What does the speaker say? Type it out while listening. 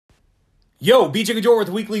Yo, BJ Gador with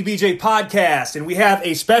the Weekly BJ Podcast, and we have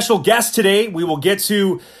a special guest today we will get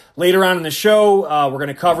to later on in the show. We're going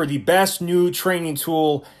to cover the best new training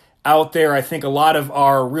tool out there. I think a lot of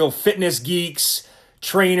our real fitness geeks,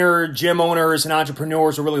 trainer, gym owners, and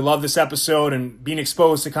entrepreneurs will really love this episode and being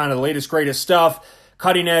exposed to kind of the latest, greatest stuff,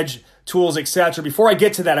 cutting edge tools, etc. Before I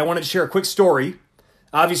get to that, I wanted to share a quick story.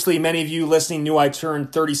 Obviously, many of you listening knew I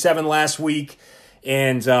turned 37 last week,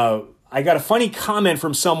 and I got a funny comment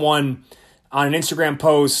from someone on an Instagram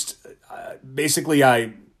post. Basically,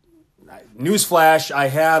 newsflash, I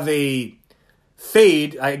have a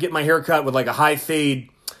fade. I get my hair cut with like a high fade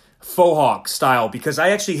faux hawk style because I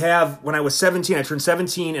actually have, when I was 17, I turned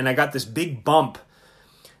 17 and I got this big bump,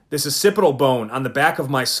 this occipital bone on the back of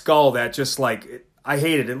my skull that just like, I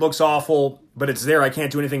hate it. It looks awful, but it's there. I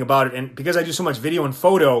can't do anything about it. And because I do so much video and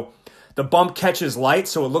photo, the bump catches light,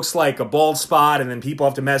 so it looks like a bald spot, and then people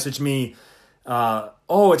have to message me,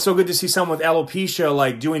 oh, it's so good to see someone with alopecia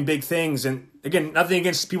like doing big things. And again, nothing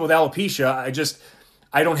against people with alopecia.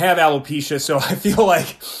 I don't have alopecia, so I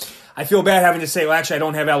feel bad having to say, well, actually, I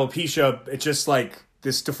don't have alopecia. It's just like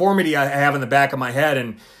this deformity I have in the back of my head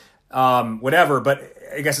and whatever. But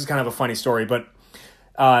I guess it's kind of a funny story. But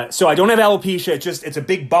so I don't have alopecia. It's a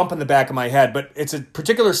big bump in the back of my head. But it's a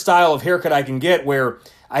particular style of haircut I can get where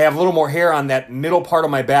I have a little more hair on that middle part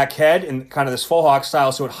of my back head and kind of this faux hawk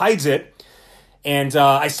style, so it hides it. And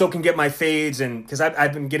I still can get my fades, and because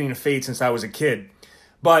I've been getting a fade since I was a kid.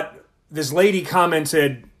 But this lady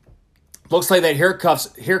commented, looks like that haircut's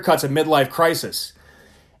a midlife crisis.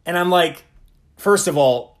 And I'm like, first of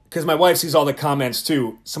all, because my wife sees all the comments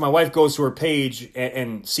too, so my wife goes to her page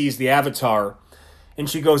and sees the avatar, and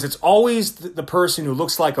she goes, it's always the person who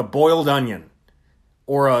looks like a boiled onion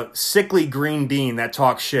or a sickly green bean that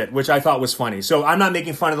talks shit, which I thought was funny. So I'm not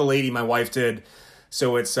making fun of the lady, my wife did.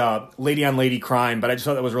 So it's lady on lady crime, but I just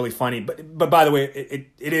thought that was really funny. But by the way,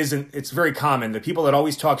 it's very common. The people that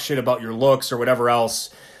always talk shit about your looks or whatever else,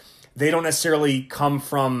 they don't necessarily come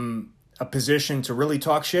from a position to really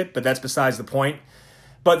talk shit, but that's besides the point.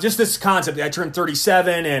 But just this concept, I turned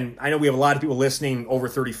 37, and I know we have a lot of people listening over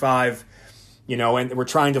 35, and we're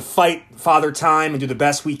trying to fight Father Time and do the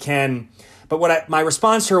best we can. But my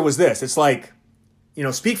response to her was this. It's like,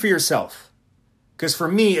 speak for yourself. Because for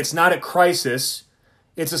me, it's not a crisis.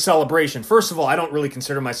 It's a celebration. First of all, I don't really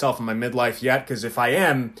consider myself in my midlife yet, because if I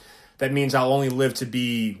am, that means I'll only live to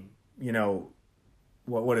be,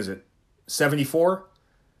 what is it, 74?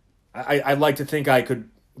 I'd like to think I could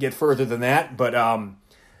get further than that, but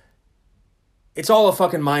it's all a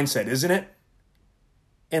fucking mindset, isn't it?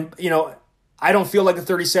 And, I don't feel like a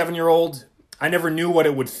 37-year-old. I never knew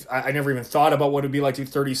I never even thought about what it would be like to be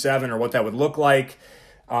 37 or what that would look like.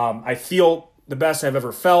 I feel the best I've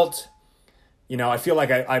ever felt. I feel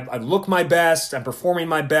like I look my best. I'm performing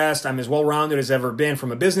my best. I'm as well-rounded as ever been.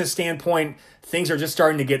 From a business standpoint, things are just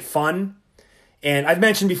starting to get fun. And I've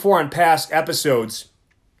mentioned before on past episodes,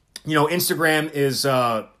 Instagram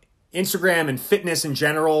and fitness in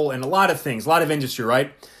general and a lot of things, a lot of industry,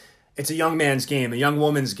 right? It's a young man's game, a young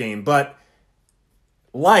woman's game. But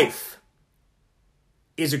life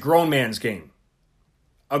is a grown man's game,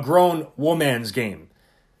 a grown woman's game.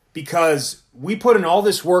 Because we put in all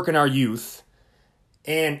this work in our youth,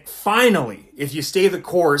 and finally, if you stay the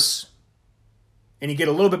course and you get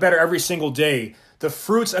a little bit better every single day, the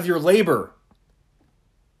fruits of your labor,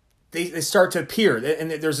 they start to appear. And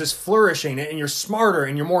there's this flourishing, and you're smarter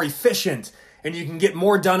and you're more efficient, and you can get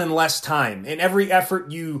more done in less time. And every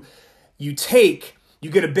effort you take, you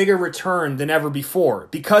get a bigger return than ever before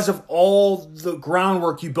because of all the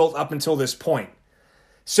groundwork you built up until this point.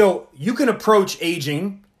 So you can approach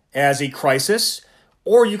aging as a crisis,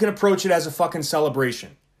 or you can approach it as a fucking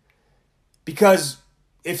celebration. Because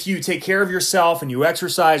if you take care of yourself and you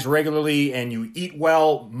exercise regularly and you eat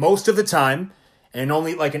well most of the time, and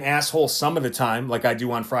only like an asshole some of the time, like I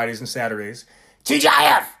do on Fridays and Saturdays,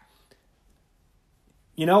 TGIF!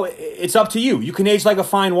 It's up to you. You can age like a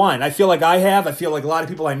fine wine. I feel like I have. I feel like a lot of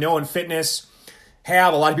people I know in fitness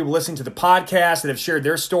have. A lot of people listening to the podcast that have shared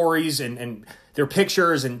their stories and their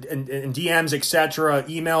pictures and DMs, etc.,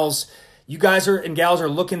 emails. You guys and gals are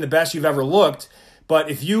looking the best you've ever looked. But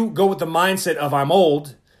if you go with the mindset of I'm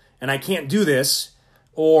old and I can't do this,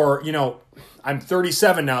 or, I'm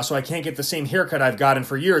 37 now, so I can't get the same haircut I've gotten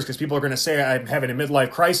for years because people are going to say I'm having a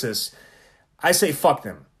midlife crisis, I say fuck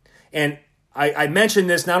them. And I mention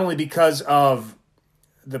this not only because of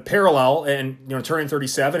the parallel and, turning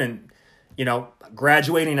 37 and,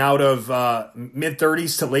 graduating out of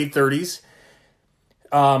mid-30s to late 30s.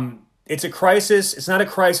 It's a crisis. It's not a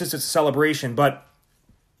crisis. It's a celebration. But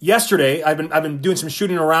yesterday, I've been doing some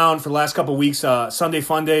shooting around for the last couple of weeks. Sunday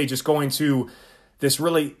Fun Day, just going to this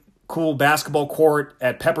really cool basketball court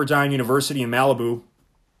at Pepperdine University in Malibu,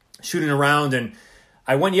 shooting around. And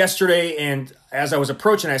I went yesterday, and as I was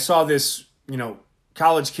approaching, I saw this,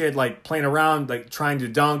 college kid like playing around, like trying to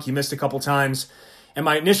dunk. He missed a couple times. And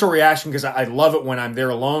my initial reaction, because I love it when I'm there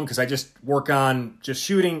alone, because I just work on just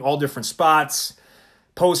shooting all different spots,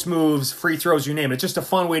 post moves, free throws, you name it. It's just a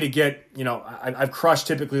fun way to get, I've crushed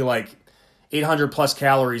typically like 800 plus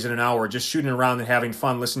calories in an hour just shooting around and having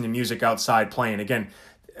fun, listening to music outside, playing. Again,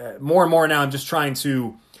 more and more now I'm just trying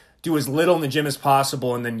to do as little in the gym as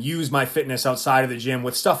possible and then use my fitness outside of the gym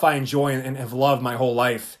with stuff I enjoy and have loved my whole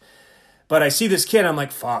life. But I see this kid, I'm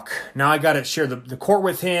like, fuck, now I got to share the court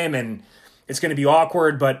with him, and it's going to be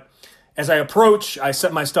awkward. But as I approach, I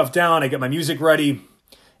set my stuff down, I get my music ready,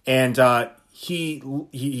 and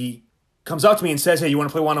he comes up to me and says, hey, you want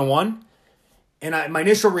to play one-on-one? And my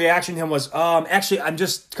initial reaction to him was, actually, I'm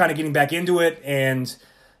just kind of getting back into it, and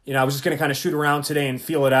I was just going to kind of shoot around today and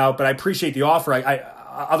feel it out, but I appreciate the offer.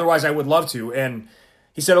 Otherwise, I would love to. And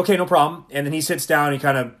he said, okay, no problem. And then he sits down, he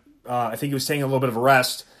kind of, I think he was taking a little bit of a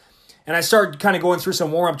rest. And I started kind of going through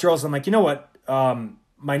some warm-up drills. I'm like, you know what?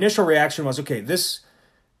 My initial reaction was, okay,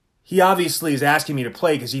 he obviously is asking me to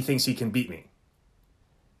play because he thinks he can beat me.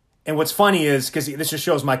 And what's funny is, because this just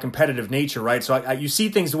shows my competitive nature, right? So you see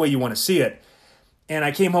things the way you want to see it. And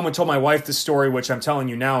I came home and told my wife this story, which I'm telling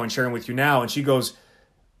you now and sharing with you now. And she goes,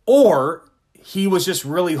 or he was just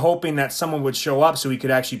really hoping that someone would show up so he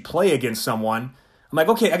could actually play against someone. I'm like,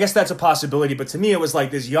 okay, I guess that's a possibility. But to me, it was like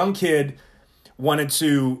this young kid wanted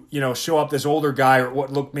to, show up this older guy or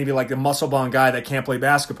what looked maybe like a muscle-bound guy that can't play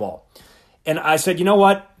basketball. And I said, you know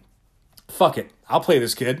what? Fuck it. I'll play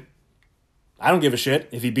this kid. I don't give a shit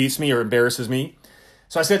if he beats me or embarrasses me.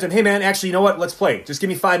 So I said to him, hey, man, actually, you know what? Let's play. Just give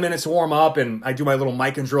me 5 minutes to warm up. And I do my little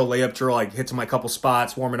mic and drill, layup drill. I hit to my couple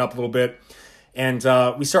spots, warm it up a little bit. And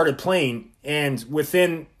we started playing. And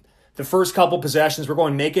within the first couple possessions, we're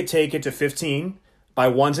going make it, take it to 15 by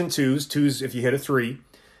ones and twos. Twos if you hit a three.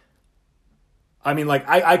 I mean, like,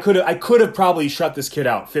 I could have probably shut this kid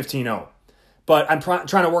out 15-0. But I'm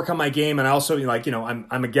trying to work on my game. And I also,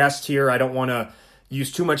 I'm a guest here. I don't want to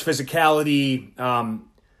use too much physicality.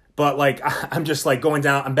 But like, I'm just like going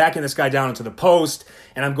down, I'm backing this guy down into the post,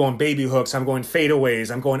 and I'm going baby hooks, I'm going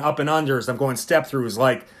fadeaways, I'm going up and unders, I'm going step throughs.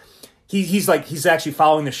 Like, he's actually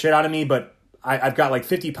following the shit out of me, but I've got like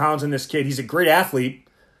 50 pounds in this kid. He's a great athlete,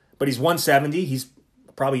 but he's 170. He's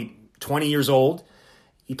probably 20 years old.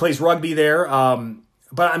 He plays rugby there.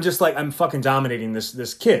 But I'm just like, I'm fucking dominating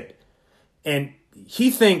this kid. And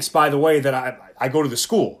he thinks, by the way, that I go to the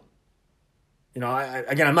school.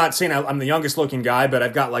 Again, I'm not saying I'm the youngest looking guy, but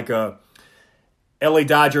I've got like a LA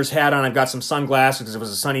Dodgers hat on. I've got some sunglasses because it was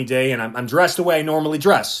a sunny day, and I'm dressed the way I normally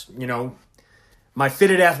dress. My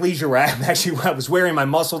fitted athleisure wear. I was wearing my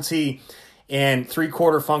muscle tee and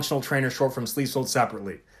 3/4 functional trainer short from sleeves sold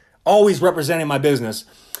separately. Always representing my business.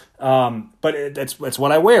 But it's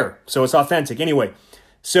what I wear, so it's authentic. Anyway,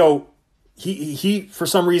 so he for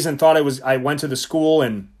some reason thought I went to the school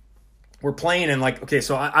and we're playing, and like, okay,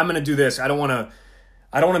 so I'm going to do this. I don't want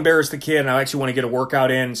to embarrass the kid, and I actually want to get a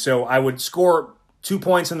workout in. So I would score 2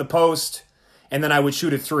 points in the post, and then I would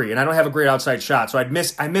shoot a three. And I don't have a great outside shot, so I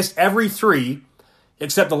missed every three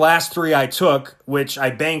except the last three I took, which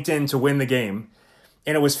I banked in to win the game.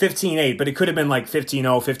 And it was 15-8, but it could have been like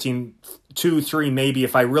 15-0, 15-2, 3 maybe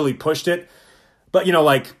if I really pushed it. But,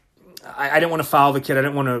 I didn't want to foul the kid. I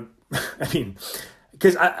didn't want to,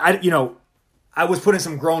 because I was putting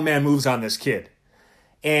some grown man moves on this kid.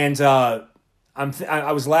 And I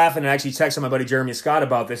was laughing and actually texting my buddy Jeremy Scott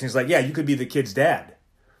about this. And he's like, yeah, you could be the kid's dad.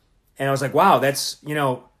 And I was like, wow, that's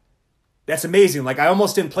amazing. Like, I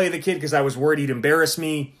almost didn't play the kid because I was worried he'd embarrass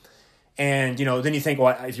me. And, then you think,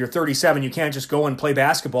 well, if you're 37, you can't just go and play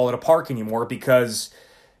basketball at a park anymore because,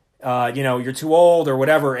 you're too old or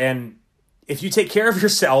whatever. And if you take care of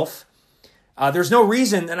yourself, there's no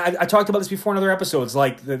reason, and I talked about this before in other episodes,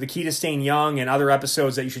 like the key to staying young and other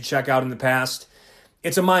episodes that you should check out in the past.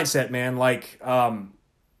 It's a mindset, man. Like,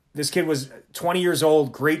 this kid was 20 years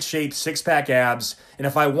old, great shape, six-pack abs, and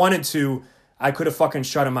if I wanted to, I could have fucking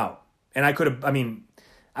shut him out. And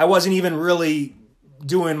I wasn't even really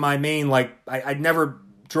doing my main, like, I never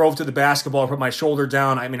drove to the basketball, put my shoulder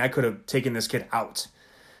down. I could have taken this kid out.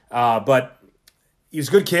 But he was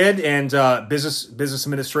a good kid and business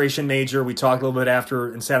administration major. We talked a little bit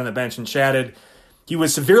after and sat on the bench and chatted. He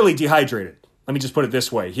was severely dehydrated. Let me just put it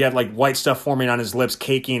this way. He had like white stuff forming on his lips,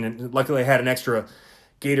 caking, and luckily I had an extra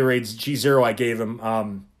Gatorade's G0 I gave him.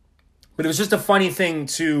 But it was just a funny thing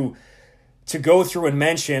to to go through and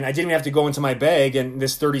mention. I didn't even have to go into my bag, and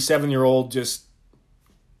this 37-year-old just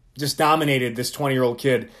dominated this 20-year-old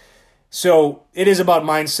kid. So it is about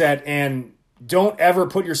mindset, and don't ever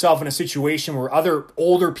put yourself in a situation where other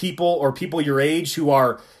older people or people your age who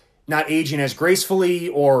are not aging as gracefully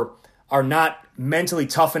or are not mentally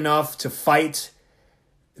tough enough to fight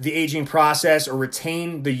the aging process or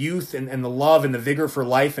retain the youth and the love and the vigor for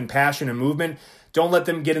life and passion and movement. Don't let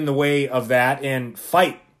them get in the way of that, and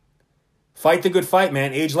fight. Fight the good fight,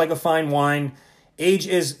 man. Age like a fine wine. Age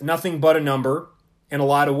is nothing but a number in a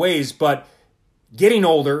lot of ways, but getting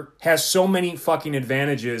older has so many fucking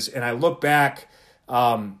advantages. And I look back,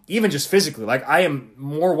 even just physically, like I am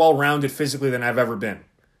more well-rounded physically than I've ever been.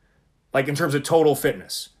 Like in terms of total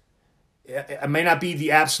fitness. I may not be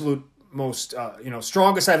the absolute most,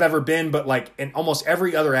 strongest I've ever been, but like in almost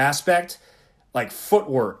every other aspect, like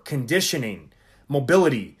footwork, conditioning,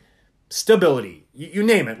 mobility, stability, you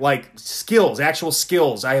name it, like skills, actual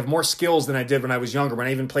skills. I have more skills than I did when I was younger, when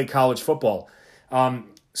I even played college football.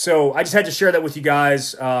 So I just had to share that with you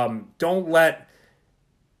guys. Don't let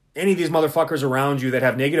any of these motherfuckers around you that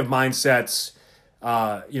have negative mindsets,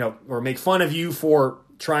 or make fun of you for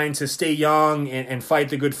trying to stay young and fight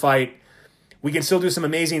the good fight. We can still do some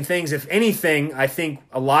amazing things. If anything, I think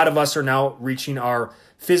a lot of us are now reaching our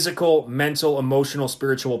physical, mental, emotional,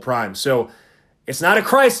 spiritual prime. So it's not a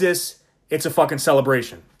crisis, it's a fucking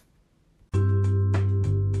celebration.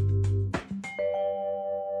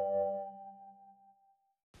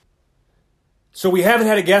 So we haven't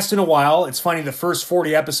had a guest in a while. It's funny, the first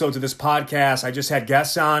 40 episodes of this podcast, I just had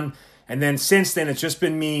guests on. And then since then, it's just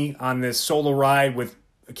been me on this solo ride with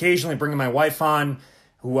occasionally bringing my wife on,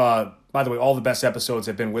 who, by the way, all the best episodes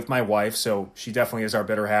have been with my wife. So she definitely is our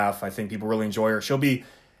better half. I think people really enjoy her. She'll be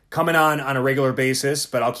coming on a regular basis,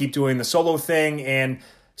 but I'll keep doing the solo thing and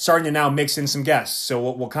starting to now mix in some guests.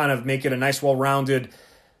 So we'll kind of make it a nice, well-rounded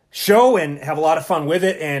show and have a lot of fun with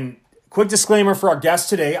it. And quick disclaimer for our guest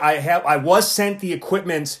today, I was sent the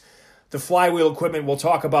equipment, the flywheel equipment we'll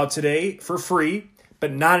talk about today for free,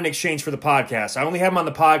 but not in exchange for the podcast. I only have them on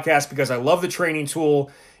the podcast because I love the training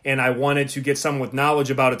tool and I wanted to get someone with knowledge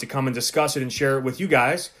about it to come and discuss it and share it with you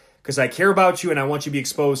guys because I care about you and I want you to be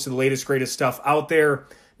exposed to the latest, greatest stuff out there.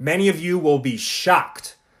 Many of you will be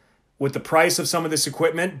shocked with the price of some of this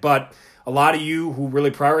equipment, but a lot of you who really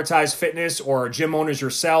prioritize fitness or are gym owners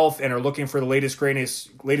yourself and are looking for the latest,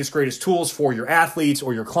 greatest tools for your athletes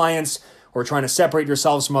or your clients or trying to separate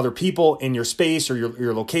yourselves from other people in your space or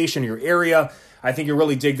your location, your area, I think you'll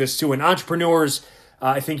really dig this too. And entrepreneurs,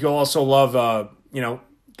 I think you'll also love,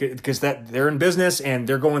 because they're in business and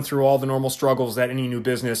they're going through all the normal struggles that any new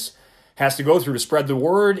business has to go through to spread the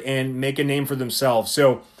word and make a name for themselves.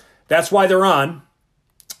 So that's why they're on.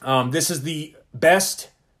 This is the best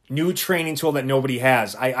new training tool that nobody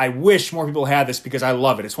has. I wish more people had this because I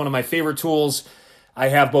love it. It's one of my favorite tools. I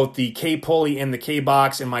have both the K-Pulley and the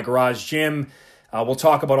K-Box in my garage gym. We'll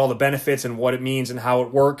talk about all the benefits and what it means and how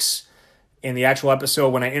it works in the actual episode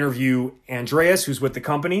when I interview Andreas, who's with the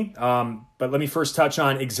company. But let me first touch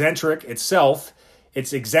on Exxentric itself.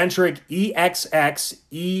 It's Exxentric,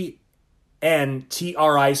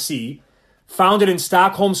 EXXENTRIC, founded in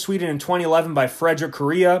Stockholm, Sweden in 2011 by Fredrik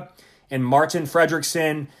Correa and Martin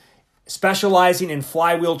Fredriksson, specializing in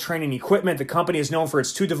flywheel training equipment. The company is known for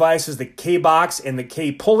its two devices, the K-Box and the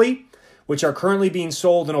K-Pulley, which are currently being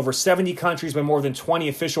sold in over 70 countries by more than 20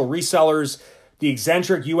 official resellers. The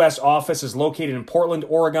Exxentric U.S. office is located in Portland,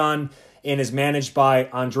 Oregon, and is managed by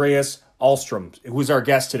Andreas Ahlstrom, who's our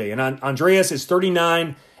guest today. And Andreas is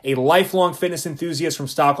 39, a lifelong fitness enthusiast from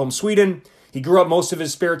Stockholm, Sweden. He grew up most of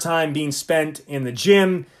his spare time being spent in the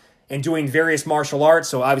gym and doing various martial arts,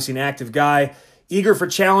 so obviously an active guy. Eager for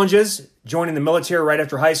challenges, joining the military right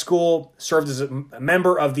after high school, served as a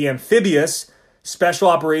member of the Amphibious Special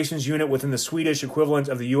Operations Unit within the Swedish equivalent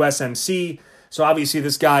of the USMC. So obviously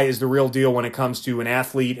this guy is the real deal when it comes to an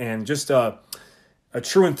athlete and just a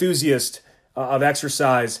true enthusiast of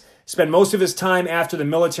exercise. Spent most of his time after the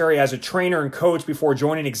military as a trainer and coach before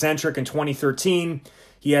joining Exxentric in 2013.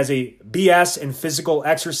 He has a BS in physical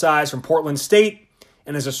exercise from Portland State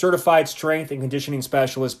and is a certified strength and conditioning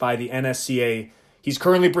specialist by the NSCA. He's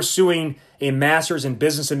currently pursuing a master's in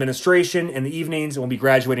business administration in the evenings and will be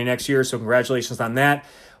graduating next year, so congratulations on that.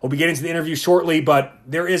 We'll be getting to the interview shortly, but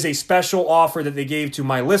there is a special offer that they gave to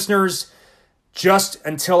my listeners just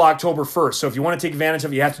until October 1st. So if you want to take advantage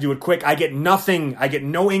of it, you have to do it quick. I get nothing. I get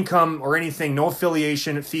no income or anything, no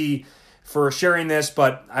affiliation fee for sharing this,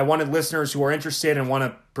 but I wanted listeners who are interested and want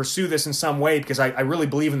to pursue this in some way because I really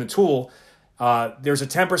believe in the tool. There's a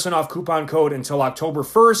 10% off coupon code until October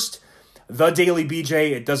 1st. The Daily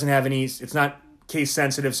BJ, it doesn't have any, it's not case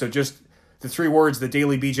sensitive, so just the 3 words, the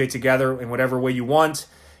Daily BJ, together in whatever way you want.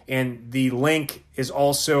 And the link is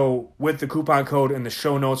also with the coupon code in the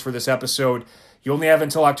show notes for this episode. You only have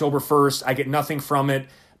until October 1st. I get nothing from it,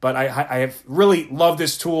 but I have really loved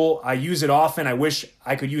this tool. I use it often. I wish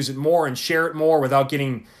I could use it more and share it more without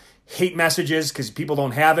getting hate messages because people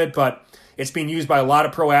don't have it, but it's being used by a lot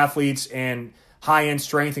of pro athletes and high-end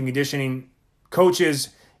strength and conditioning coaches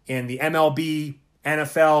in the MLB,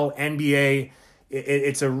 NFL, NBA.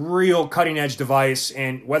 It's a real cutting-edge device,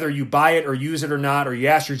 and whether you buy it or use it or not, or you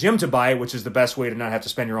ask your gym to buy it, which is the best way to not have to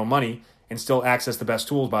spend your own money and still access the best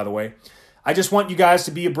tools, by the way, I just want you guys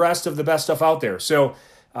to be abreast of the best stuff out there. So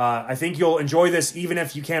I think you'll enjoy this even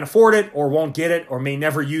if you can't afford it or won't get it or may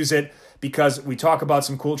never use it, because we talk about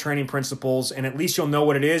some cool training principles, and at least you'll know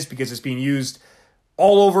what it is because it's being used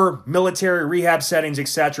all over military, rehab settings,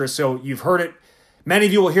 etc. So you've heard it. Many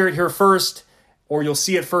of you will hear it here first, or you'll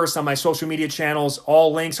see it first on my social media channels.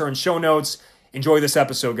 All links are in show notes. Enjoy this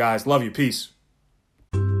episode, guys. Love you. Peace.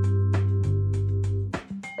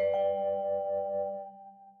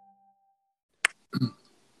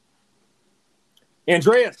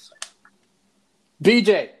 Andreas.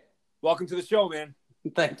 BJ. Welcome to the show, man.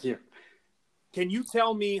 Thank you. Can you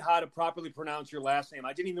tell me how to properly pronounce your last name?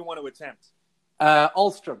 I didn't even want to attempt.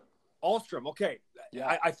 Ahlstrom. Ahlstrom, okay.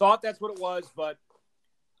 Yeah. I thought that's what it was, but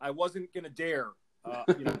I wasn't going to dare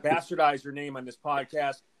bastardize your name on this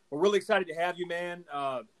podcast. We're really excited to have you, man.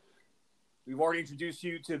 We've already introduced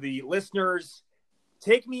you to the listeners.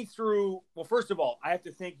 Take me through, well, first of all, I have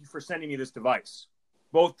to thank you for sending me this device,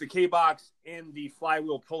 both the K-Box and the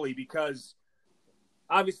flywheel pulley, because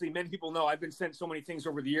obviously many people know I've been sent so many things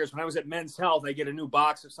over the years. When I was at Men's Health, I get a new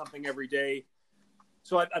box of something every day.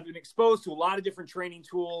 So I've been exposed to a lot of different training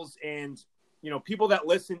tools, and, people that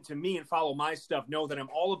listen to me and follow my stuff know that I'm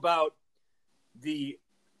all about the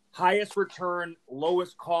highest return,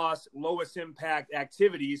 lowest cost, lowest impact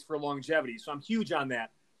activities for longevity. So I'm huge on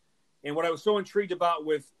that. And what I was so intrigued about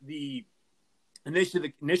with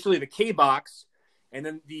initially the K-Box and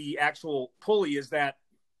then the actual pulley is that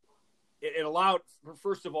it allowed for,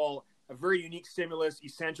 first of all, a very unique stimulus.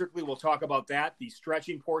 Eccentrically, we'll talk about that, the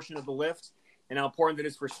stretching portion of the lift, and how important that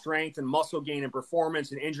is for strength and muscle gain and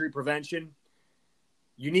performance and injury prevention.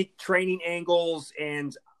 Unique training angles.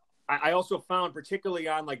 And I also found, particularly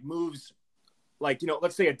on like moves, like,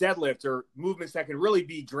 let's say a deadlift or movements that can really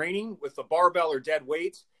be draining with the barbell or dead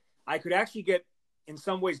weights, I could actually get, in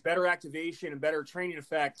some ways, better activation and better training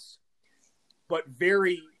effects, but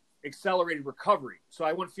very accelerated recovery. So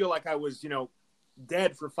I wouldn't feel like I was,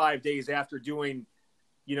 dead for 5 days after doing,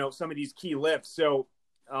 some of these key lifts. So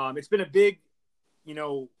it's been a big,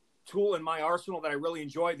 tool in my arsenal that I really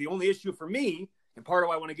enjoy. The only issue for me, and part of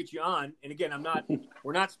why I want to get you on, and again,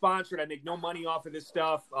 we're not sponsored. I make no money off of this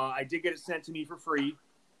stuff. I did get it sent to me for free,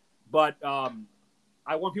 but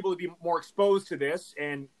I want people to be more exposed to this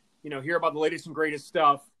and, hear about the latest and greatest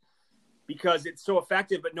stuff, because it's so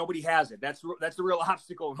effective, but nobody has it. That's the real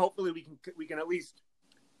obstacle. And hopefully we can at least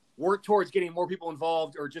work towards getting more people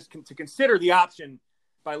involved, or just to consider the option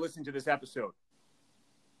by listening to this episode.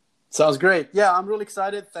 Sounds great. Yeah, I'm really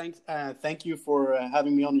excited. Thank you for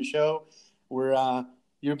having me on your show.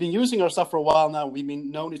 You've been using our stuff for a while now. We've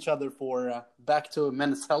been known each other for back to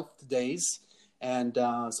Men's Health days. And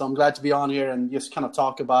so I'm glad to be on here and just kind of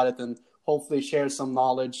talk about it and hopefully share some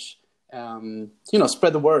knowledge,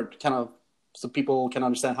 spread the word kind of so people can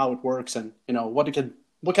understand how it works and, what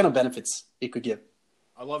kind of benefits it could give.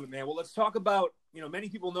 I love it, man. Well, let's talk about, many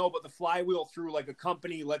people know about the flywheel through like a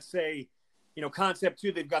company, let's say, Concept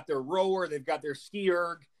 2, they've got their rower, they've got their ski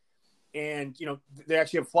erg, and, they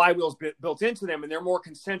actually have flywheels built into them, and they're more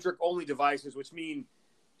concentric only devices, which mean,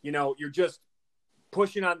 you're just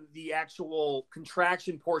pushing on the actual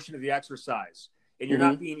contraction portion of the exercise, and you're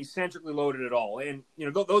not being eccentrically loaded at all. And,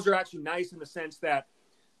 those are actually nice in the sense that,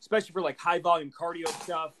 especially for like high volume cardio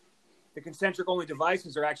stuff, the concentric only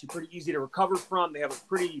devices are actually pretty easy to recover from. They have a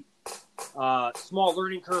pretty small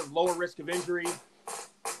learning curve, lower risk of injury.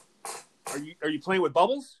 Are you playing with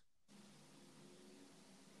bubbles?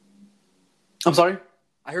 I'm sorry?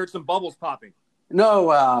 I heard some bubbles popping. No,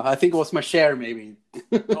 I think it was my share maybe.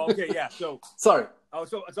 Okay, yeah. So sorry. Oh,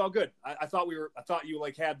 so it's all good. I thought you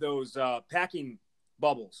like had those packing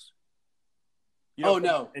bubbles.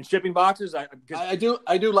 No. And shipping boxes. I do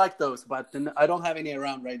like those, but I don't have any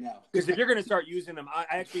around right now. Because if you're going to start using them, I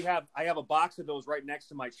actually have a box of those right next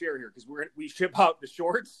to my chair here, because we ship out the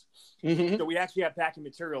shorts, so we actually have packing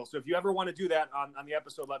material. So if you ever want to do that on the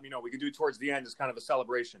episode, let me know. We can do it towards the end as kind of a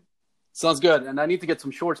celebration. Sounds good. And I need to get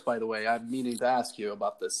some shorts, by the way. I'm meaning to ask you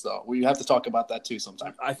about this, so we have to talk about that too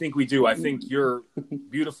sometime. I think we do. I think your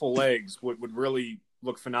beautiful legs would really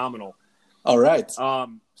look phenomenal. All right.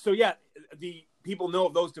 So yeah, the people know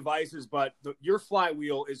of those devices, but your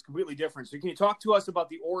flywheel is completely different. So can you talk to us about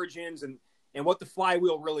the origins and what the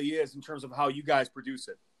flywheel really is in terms of how you guys produce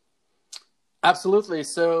it? Absolutely.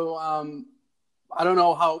 So I don't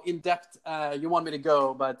know how in depth you want me to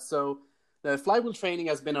go, but so the flywheel training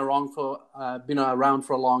has been around for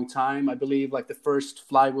a long time. I believe like the first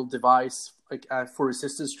flywheel device for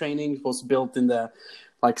resistance training was built in the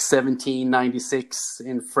 1796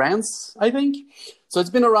 in France, I think. So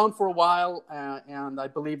it's been around for a while, and I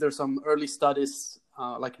believe there's some early studies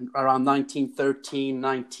like around 1913,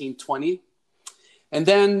 1920. And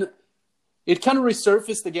then it kind of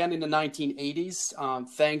resurfaced again in the 1980s,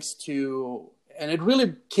 thanks to, and it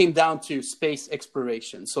really came down to space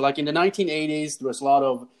exploration. So like in the 1980s, there was a lot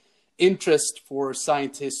of interest for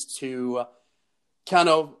scientists to kind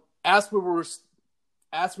of, as we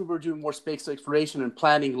were doing more space exploration and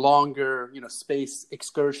planning longer, space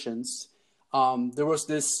excursions, there was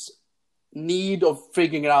this need of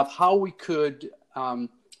figuring out how we could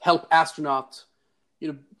help astronauts,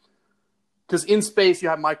 because in space you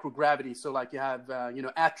have microgravity, so like you have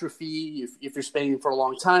atrophy if you're spending for a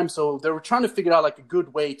long time. So they were trying to figure out like a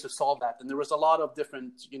good way to solve that, and there was a lot of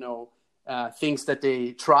different things that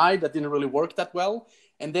they tried that didn't really work that well.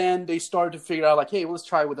 And then they started to figure out like, hey, let's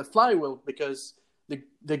try with a flywheel, because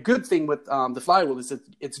the good thing with the flywheel is that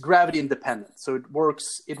it's gravity independent, so it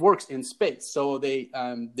works in space. So they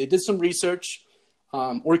did some research,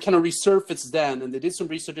 or kind of resurfaced then, and they did some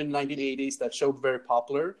research in the 1980s that showed very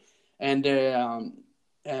popular. And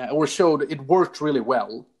or showed it worked really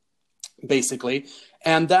well, basically.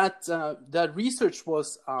 And that research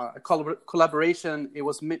was a collaboration. It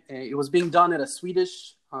was being done at a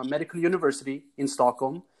Swedish medical university in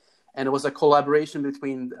Stockholm, and it was a collaboration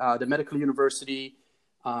between the medical university,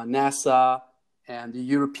 NASA, and the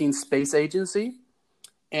European Space Agency.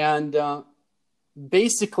 And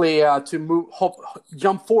basically, to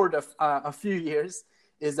jump forward a few years,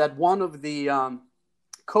 is that one of the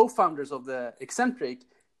co-founders of the Eccentric,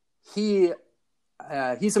 he's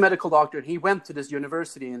a medical doctor, and he went to this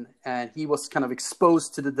university, and he was kind of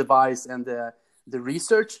exposed to the device and the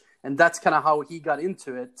research, and that's kind of how he got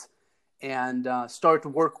into it, and started to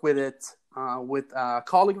work with it with a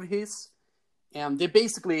colleague of his. And they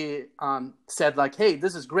basically said like, hey,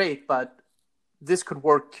 this is great, but this could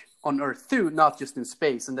work on Earth too, not just in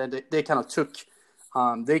space. And then they kind of took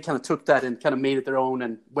that and kind of made it their own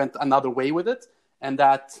and went another way with it. And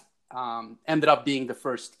that ended up being the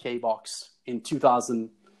first K-Box in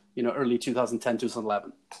 2000, early 2010,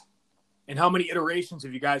 2011. And how many iterations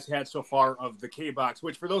have you guys had so far of the K-Box?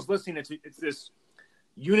 Which, for those listening, it's this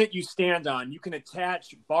unit you stand on. You can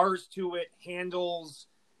attach bars to it, handles,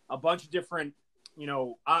 a bunch of different,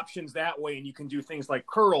 options that way. And you can do things like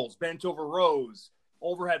curls, bent over rows,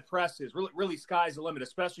 overhead presses. Really, really sky's the limit,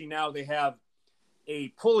 especially now they have a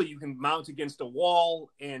pulley you can mount against a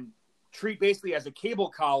wall and treat basically as a cable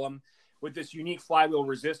column with this unique flywheel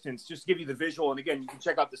resistance. Just to give you the visual, and again, you can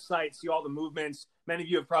check out the site, see all the movements. Many of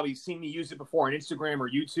you have probably seen me use it before on Instagram or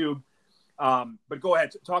YouTube. But go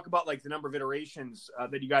ahead, talk about like the number of iterations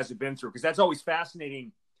that you guys have been through, because that's always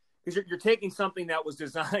fascinating, because you're taking something that was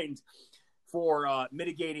designed for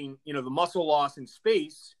mitigating, the muscle loss in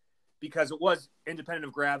space, because it was independent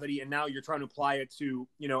of gravity, and now you're trying to apply it to,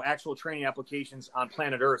 actual training applications on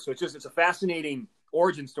planet Earth. So it's a fascinating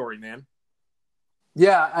origin story, man.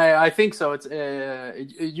 Yeah, I think so. It's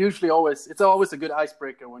it's always a good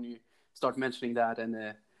icebreaker when you start mentioning that,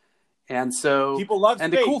 and so people love space.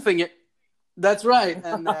 And the cool thing, that's right,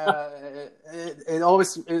 and it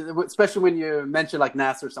always, especially when you mention like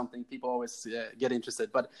NASA or something, people always get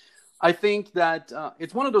interested. But I think that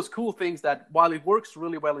it's one of those cool things that while it works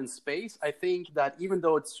really well in space, I think that even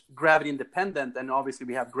though it's gravity independent, and obviously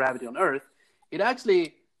we have gravity on Earth, it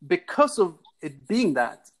actually, because of it being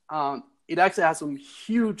that, it actually has some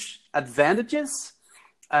huge advantages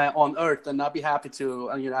on Earth. And I'll be happy to,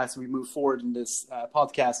 as we move forward in this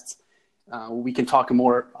podcast, we can talk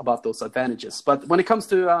more about those advantages. But when it comes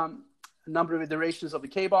to a number of iterations of the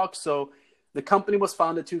K-Box, so the company was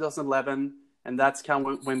founded 2011, and that's kind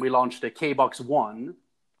of when we launched the K-Box 1.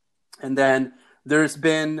 And then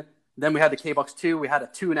we had the K-Box 2, we had a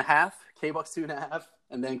 2.5, K-Box 2.5,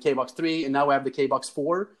 and then K-Box 3, and now we have the K-Box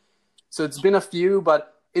 4. So it's been a few,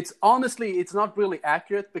 but it's not really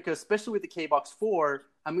accurate, because especially with the K-Box 4,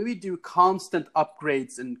 we do constant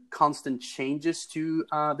upgrades and constant changes to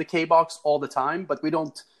the K-Box all the time, but we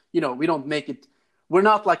don't make it. We're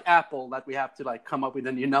not like Apple that we have to like come up with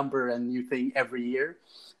a new number and new thing every year.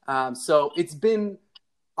 So it's been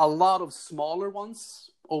a lot of smaller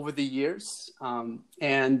ones over the years,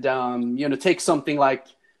 take something like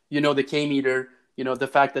the K meter, the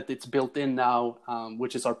fact that it's built in now,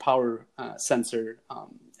 which is our power sensor,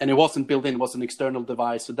 and it wasn't built in, it was an external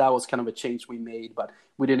device. So that was kind of a change we made, but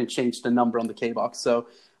we didn't change the number on the K box. So,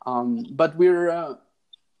 but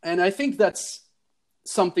and I think that's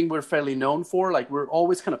something we're fairly known for. Like, we're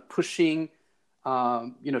always kind of pushing,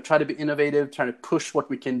 try to be innovative, trying to push what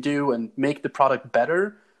we can do and make the product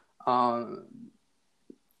better. And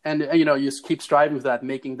you just keep striving with that,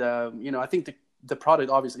 making I think the product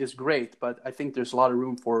obviously is great, but I think there's a lot of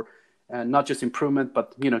room for not just improvement,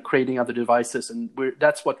 but, creating other devices. And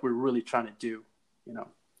that's what we're really trying to do,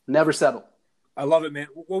 never settle. I love it, man.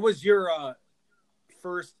 What was your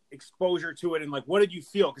first exposure to it? And like, what did you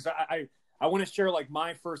feel? Because I want to share like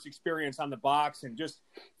my first experience on the box and just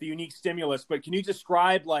the unique stimulus, but can you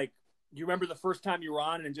describe, like, do you remember the first time you were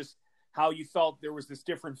on and just how you felt there was this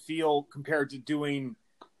different feel compared to doing,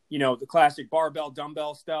 the classic barbell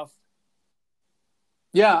dumbbell stuff?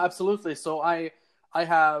 Yeah, absolutely. So I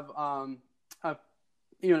have a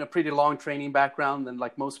pretty long training background, and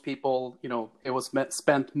like most people, it was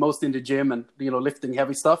spent most in the gym and lifting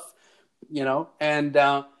heavy stuff, and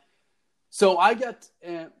so I got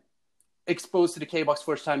exposed to the K-Box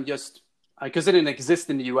first time just because it didn't exist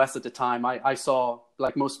in the US at the time. I saw,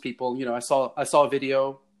 like most people, I saw a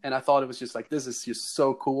video and I thought it was just like, this is just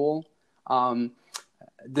so cool. I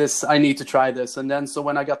need to try this. And then so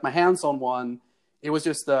when I got my hands on one, it was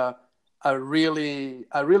just a really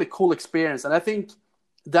cool experience. And I think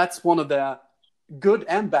that's one of the good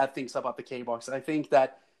and bad things about the K-Box. I think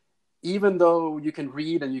that even though you can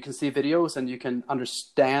read and you can see videos and you can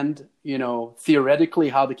understand, theoretically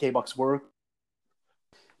how the K-Box works,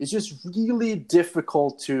 it's just really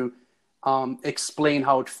difficult to explain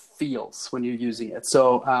how it feels when you're using it.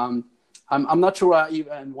 So I'm not sure I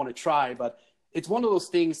even want to try, but it's one of those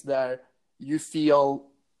things that you feel,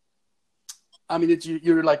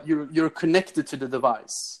 you're connected to the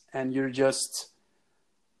device, and you're just,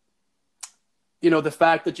 the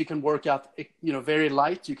fact that you can work out, very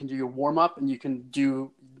light, you can do your warm up and you can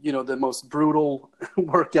do, the most brutal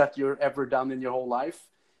workout you've ever done in your whole life.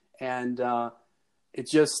 And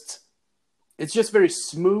it's just very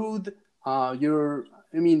smooth.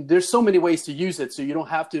 There's so many ways to use it, so you don't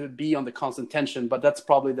have to be on the constant tension, but that's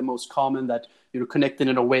probably the most common, that you're connected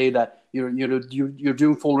in a way that you're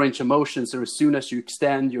doing full range of motion. So as soon as you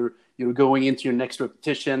extend, you're going into your next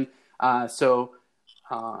repetition.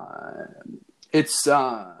 It's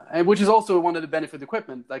which is also one of the benefits of the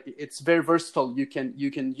equipment. Like, it's very versatile. You can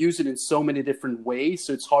use it in so many different ways.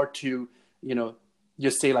 So it's hard to,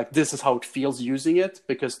 just say like, this is how it feels using it,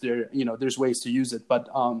 because there's ways to use it. But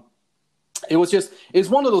it's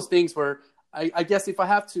one of those things where I guess if I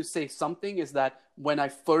have to say something, is that when I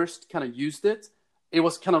first kind of used it, it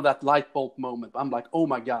was kind of that light bulb moment. I'm like, oh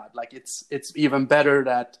my God, like it's even better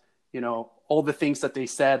that, all the things that they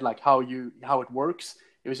said, like how it works.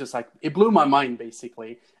 It was just like, it blew my mind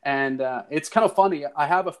basically. And it's kind of funny. I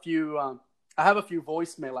have a few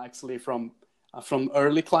voicemail actually from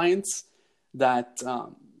early clients that,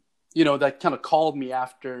 that kind of called me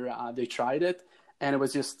after they tried it. And it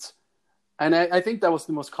was just, and I think that was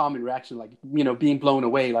the most common reaction, like, being blown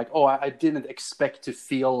away, like, oh, I didn't expect to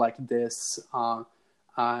feel like this.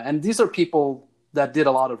 And these are people that did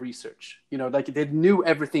a lot of research, like they knew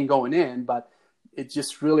everything going in, but it's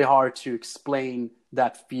just really hard to explain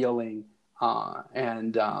that feeling.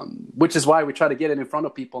 And which is why we try to get it in front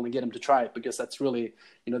of people and get them to try it, because that's really,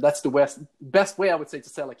 that's the best way I would say to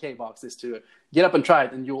sell a K-Box, is to get up and try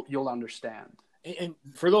it, and you'll understand. And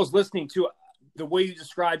for those listening too, the way you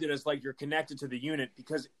described it as like you're connected to the unit,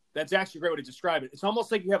 because that's actually a great way to describe it. It's almost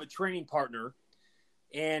like you have a training partner,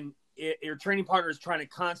 and your training partner is trying to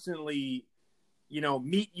constantly,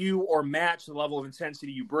 meet you or match the level of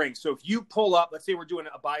intensity you bring. So if you pull up, let's say we're doing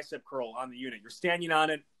a bicep curl on the unit, you're standing on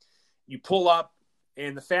it, you pull up,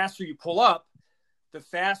 and the faster you pull up, the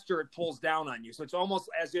faster it pulls down on you. So it's almost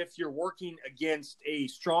as if you're working against a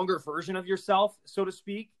stronger version of yourself, so to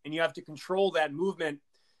speak, and you have to control that movement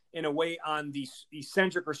in a way on the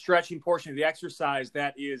eccentric or stretching portion of the exercise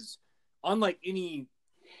that is unlike any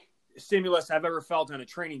stimulus I've ever felt on a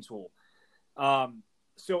training tool.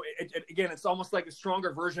 So again, it's almost like a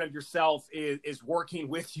stronger version of yourself is working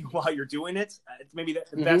with you while you're doing it. Maybe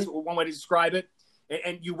that's one way to describe it.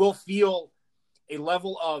 And you will feel a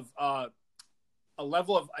level of,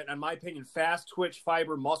 in my opinion, fast twitch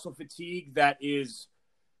fiber muscle fatigue that is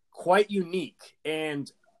quite unique,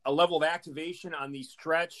 and a level of activation on the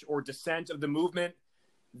stretch or descent of the movement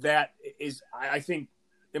that is, I think,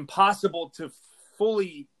 impossible to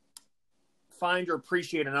fully find or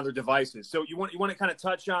appreciate on other devices. So you want to kind of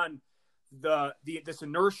touch on this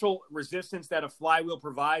inertial resistance that a flywheel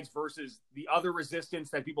provides versus the other resistance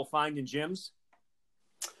that people find in gyms?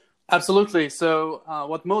 Absolutely. So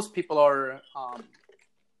what most people are,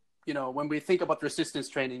 when we think about resistance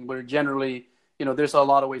training, we're generally, there's a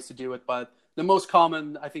lot of ways to do it, but the most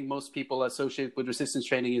common, I think most people associate with resistance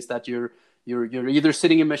training is that you're either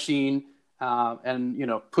sitting in a machine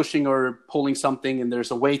and pushing or pulling something, and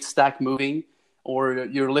there's a weight stack moving, or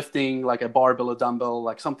you're lifting like a barbell, a dumbbell,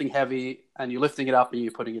 like something heavy, and you're lifting it up and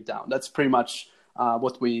you're putting it down. That's pretty much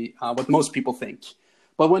what most people think.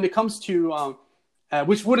 But when it comes to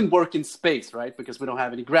which wouldn't work in space, right? Because we don't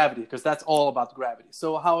have any gravity, because that's all about gravity.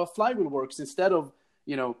 So how a flywheel works, instead of,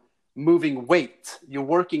 moving weight, you're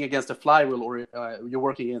working against a flywheel, or you're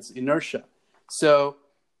working against inertia. So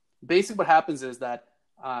basically what happens is that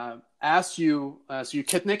as you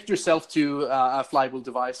connect yourself to a flywheel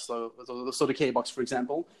device, so the K-Box, for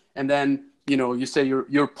example, and then, you say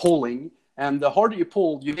you're pulling, and the harder you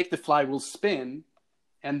pull, you make the flywheel spin.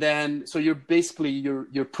 And then, so you're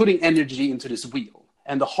putting energy into this wheel.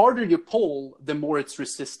 And the harder you pull, the more it's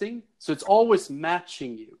resisting. So it's always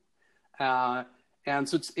matching you. And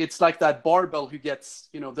so it's like that barbell who gets,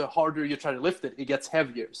 the harder you try to lift it, it gets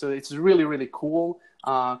heavier. So it's really, really cool.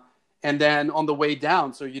 And then on the way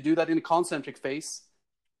down, so you do that in a concentric phase,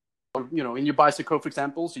 or, in your bicep curl, for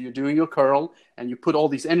example. So you're doing your curl and you put all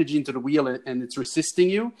this energy into the wheel, and it's resisting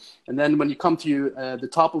you. And then when you come to the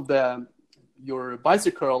top of your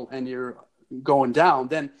bicep curl and you're going down,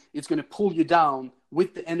 then it's going to pull you down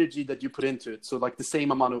with the energy that you put into it. So like the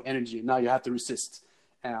same amount of energy. Now you have to resist.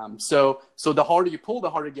 So the harder you pull, the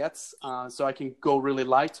harder it gets. So I can go really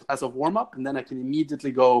light as a warm up, and then I can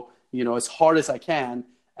immediately go, as hard as I can,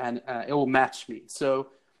 and it will match me. So,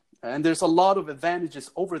 and there's a lot of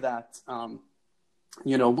advantages over that.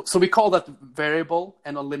 So we call that variable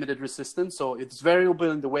and unlimited resistance. So it's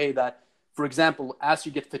variable in the way that, for example, as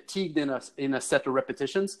you get fatigued in a set of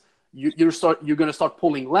repetitions, you're going to start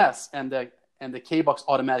pulling less, and the K-Box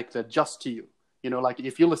automatically adjusts to you. Like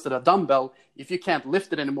if you lifted a dumbbell, if you can't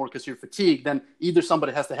lift it anymore because you're fatigued, then either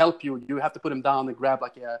somebody has to help you, you have to put them down and grab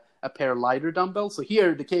like a pair of lighter dumbbells. So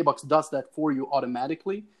here the K-Box does that for you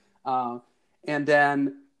automatically. And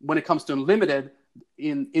then when it comes to unlimited,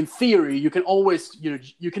 in theory, you can always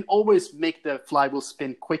make the flywheel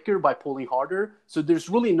spin quicker by pulling harder. So there's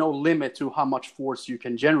really no limit to how much force you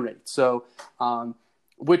can generate. So,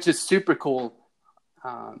 which is super cool.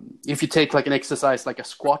 If you take like an exercise like a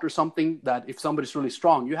squat or something, that if somebody's really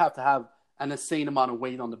strong, you have to have an insane amount of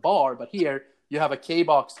weight on the bar. But here you have a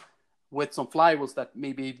K-Box with some flywheels that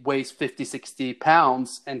maybe weighs 50, 60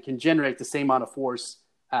 pounds and can generate the same amount of force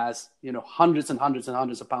as, hundreds and hundreds and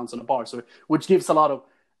hundreds of pounds on a bar. So which gives a lot of,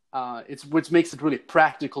 which makes it really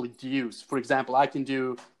practical to use. For example, I can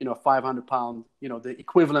do, 500 pound, the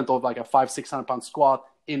equivalent of like a 500-600 pound squat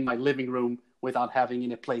in my living room without having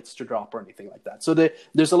any plates to drop or anything like that. So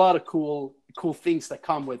there's a lot of cool things that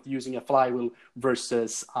come with using a flywheel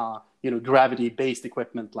versus, gravity-based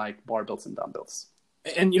equipment like barbells and dumbbells.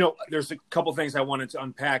 And, there's a couple things I wanted to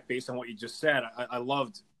unpack based on what you just said. I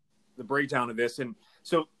loved the breakdown of this. And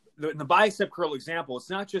so in the bicep curl example, it's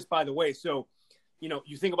not just, by the way, so,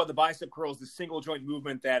 you think about the bicep curl as the single joint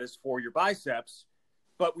movement that is for your biceps.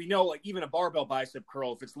 But we know, like, even a barbell bicep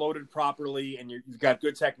curl, if it's loaded properly and you've got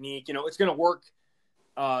good technique, it's going to work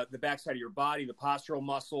the backside of your body, the postural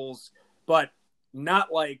muscles, but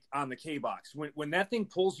not like on the K-Box. When that thing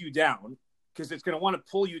pulls you down, because it's going to want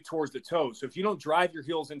to pull you towards the toes. So if you don't drive your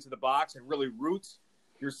heels into the box and really root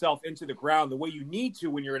yourself into the ground the way you need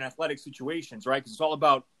to when you're in athletic situations, right? Because it's all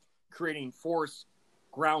about creating force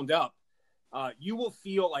ground up. You will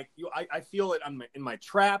feel like I feel it in my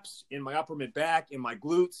traps, in my upper mid back, in my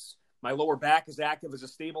glutes. My lower back is active as a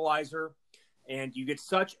stabilizer, and you get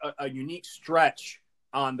such a unique stretch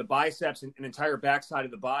on the biceps and an entire backside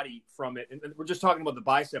of the body from it. And we're just talking about the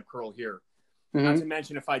bicep curl here. Mm-hmm. Not to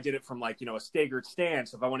mention if I did it from a staggered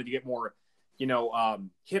stance, if I wanted to get more,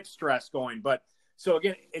 hip stress going. But so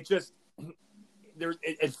again, it just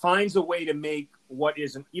it finds a way to make what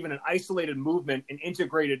is even an isolated movement an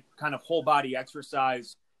integrated kind of whole body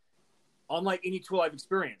exercise, unlike any tool I've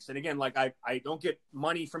experienced. And again, I don't get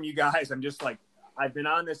money from you guys. I'm just I've been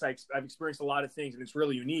on this. I've experienced a lot of things, and it's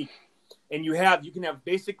really unique. And you can have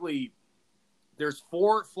basically, there's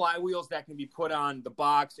 4 flywheels that can be put on the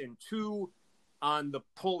box and 2 on the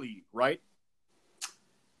pulley, right?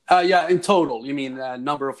 Yeah, in total. You mean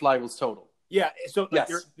number of flywheels total? Yeah, so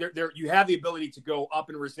yes. You have the ability to go up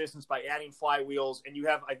in resistance by adding flywheels, and you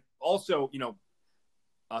have also,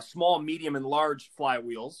 small, medium, and large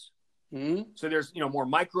flywheels. Mm-hmm. So there's, more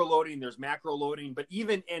micro loading, there's macro loading, but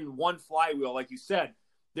even in one flywheel, like you said,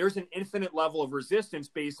 there's an infinite level of resistance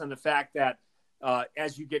based on the fact that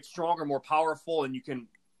as you get stronger, more powerful, and you can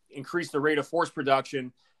increase the rate of force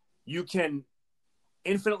production, you can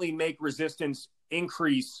infinitely make resistance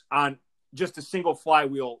increase on just a single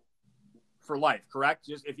flywheel for life, correct?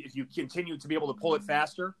 Just if you continue to be able to pull it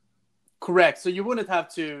faster? Correct. So you wouldn't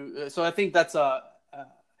have to. So I think that's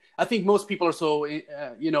I think most people are so,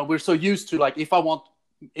 we're so used to, like, if I want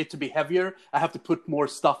it to be heavier, I have to put more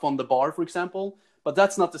stuff on the bar, for example. But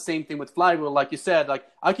that's not the same thing with flywheel. Like you said, like,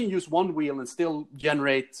 I can use one wheel and still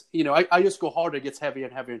generate, I just go harder, it gets heavier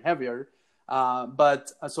and heavier and heavier.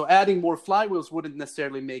 But so adding more flywheels wouldn't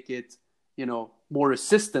necessarily make it, more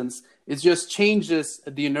resistance. It just changes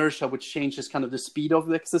the inertia, which changes kind of the speed of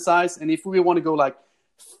the exercise. And if we want to go like,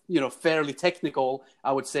 fairly technical,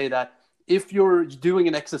 I would say that if you're doing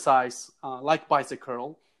an exercise like bicep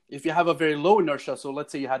curl, if you have a very low inertia, so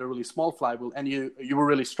let's say you had a really small flywheel and you were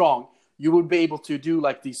really strong, you would be able to do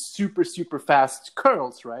like these super, super fast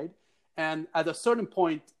curls, right? And at a certain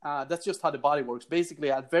point, that's just how the body works.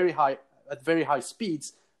 Basically, at very high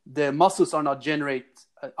speeds, the muscles are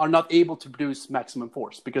not able to produce maximum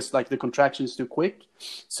force because like the contraction is too quick.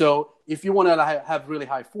 So if you want to have really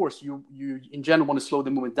high force, you in general want to slow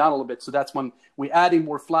the movement down a little bit. So that's when we're adding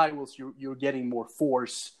more flywheels, you're getting more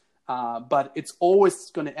force. But it's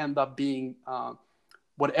always going to end up being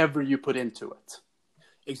whatever you put into it.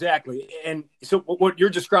 Exactly. And so what you're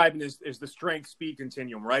describing is the strength speed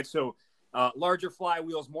continuum, right? So larger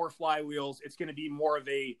flywheels, more flywheels, it's going to be more of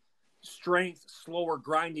a strength, slower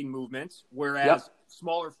grinding movement, whereas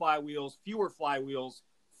smaller flywheels, fewer flywheels,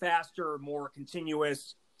 faster, more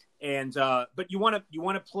continuous. And but you want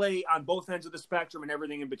to play on both ends of the spectrum and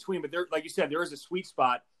everything in between. But there, like you said, there is a sweet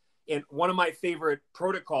spot. And one of my favorite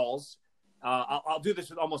protocols, I'll do this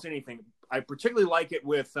with almost anything. I particularly like it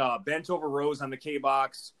with bent over rows on the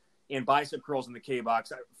K-box and bicep curls in the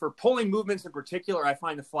K-box. For pulling movements in particular, I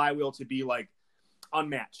find the flywheel to be like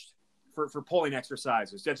unmatched for pulling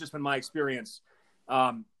exercises. That's just been my experience.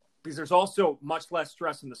 Because there's also much less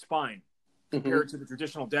stress in the spine compared to the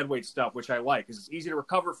traditional deadweight stuff, which I like because it's easy to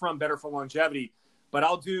recover from, better for longevity. But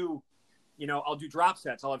I'll do drop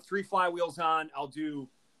sets. I'll have 3 flywheels on. I'll do,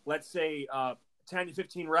 let's say, 10 to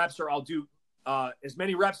 15 reps, or I'll do as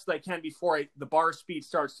many reps as I can before the bar speed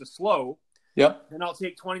starts to slow. Yep. Then I'll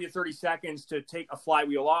take 20 to 30 seconds to take a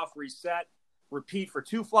flywheel off, reset, repeat for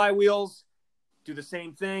 2 flywheels, do the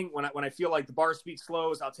same thing. When I feel like the bar speed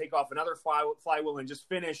slows, I'll take off another flywheel and just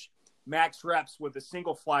finish max reps with a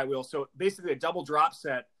single flywheel. So basically a double drop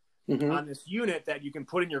set on this unit that you can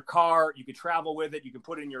put in your car. You can travel with it. You can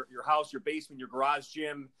put it in your house, your basement, your garage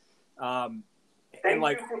gym. And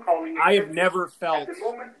like, I have never felt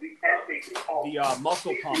the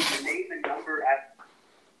muscle pump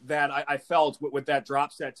that I felt with that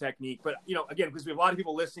drop set technique. But, again, because we have a lot of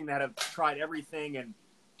people listening that have tried everything and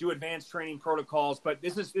do advanced training protocols. But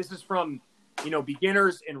this is from,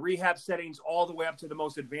 beginners in rehab settings all the way up to the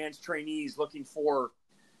most advanced trainees looking for,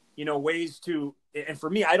 ways to. And for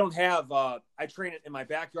me, I don't have I train it in my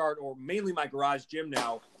backyard or mainly my garage gym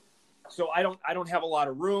now. So I don't have a lot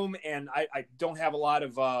of room, and I don't have a lot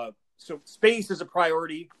of so space is a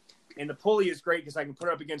priority, and the pulley is great because I can put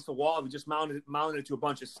it up against the wall. We just mounted it to a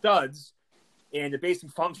bunch of studs, and it basically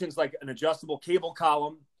functions like an adjustable cable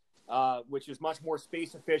column, which is much more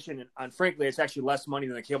space efficient, and frankly, it's actually less money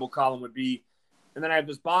than a cable column would be. And then I have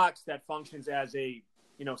this box that functions as a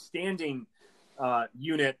standing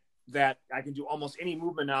unit that I can do almost any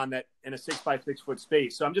movement on that in a 6x6 foot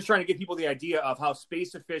space. So I'm just trying to give people the idea of how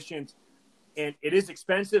space efficient, and it is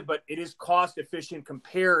expensive, but it is cost efficient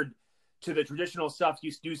compared to the traditional stuff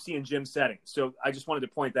you do see in gym settings. So I just wanted to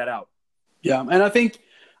point that out. Yeah. And I think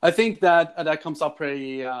that comes up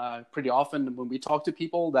pretty often when we talk to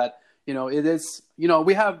people that, it is,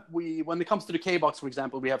 when it comes to the K-box, for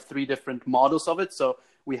example, we have 3 different models of it. So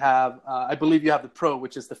we have, I believe you have the Pro,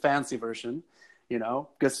 which is the fancy version.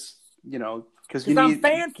 Because I'm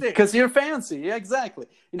fancy. Because you're fancy, yeah, exactly.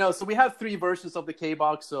 So we have 3 versions of the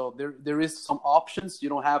K-box. So there is some options. You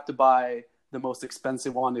don't have to buy the most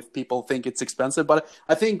expensive one if people think it's expensive. But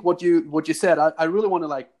I think what you said, I really want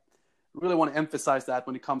to emphasize that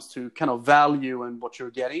when it comes to kind of value and what you're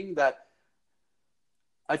getting. That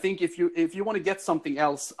I think if you want to get something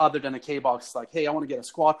else other than a K-box, like, hey, I want to get a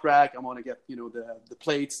squat rack, I want to get the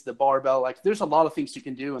plates, the barbell, like there's a lot of things you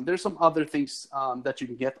can do, and there's some other things that you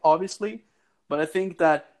can get, obviously. But I think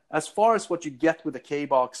that as far as what you get with a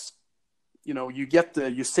K-box,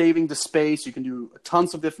 you're saving the space. You can do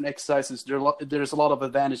tons of different exercises. There's a lot of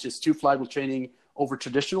advantages to flywheel training over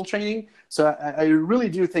traditional training. So I really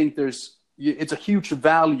do think it's a huge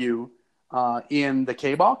value in the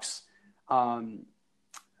K-box.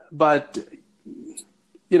 but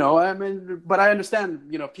you know, I mean, but I understand,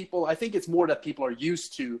 you know, people, I think it's more that people are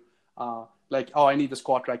used to, like, oh, I need the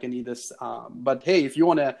squat rack, I need this. But hey, if you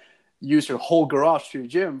want to use your whole garage to your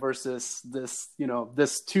gym versus this, you know,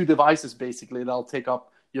 this two devices, basically, that'll take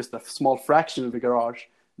up just a small fraction of the garage,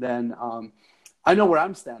 then I know where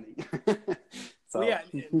I'm standing. So. Well, yeah.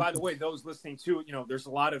 And by the way, those listening too, you know, there's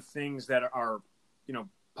a lot of things that are, you know,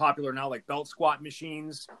 popular now, like belt squat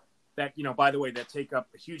machines that, you know, by the way, that take up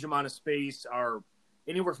a huge amount of space, are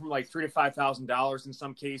anywhere from like $3,000 to $5,000 in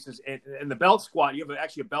some cases. And the belt squat, you have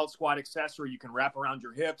actually a belt squat accessory you can wrap around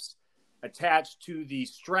your hips, attach to the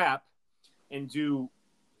strap, and do,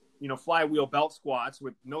 you know, flywheel belt squats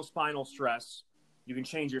with no spinal stress. You can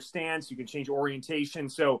change your stance, you can change orientation.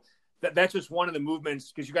 So that's just one of the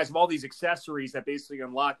movements, because you guys have all these accessories that basically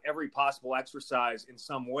unlock every possible exercise in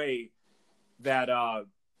some way. That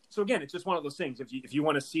so again, it's just one of those things. If you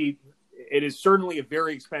want to see, it is certainly a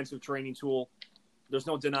very expensive training tool. There's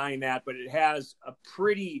no denying that, but it has a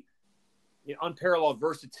pretty, you know, unparalleled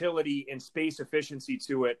versatility and space efficiency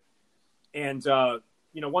to it. And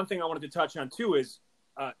you know, one thing I wanted to touch on too is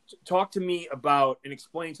talk to me about and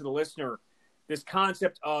explain to the listener this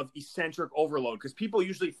concept of eccentric overload, because people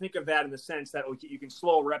usually think of that in the sense that you can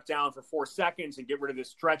slow a rep down for 4 seconds and get rid of this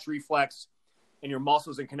stretch reflex in your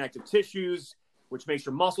muscles and connective tissues, which makes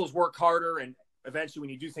your muscles work harder. And eventually when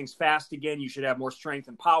you do things fast again, you should have more strength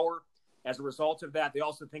and power as a result of that. They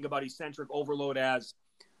also think about eccentric overload as,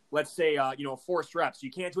 let's say, you know, forced reps.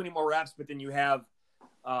 You can't do any more reps, but then you have,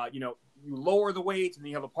 you know, you lower the weight and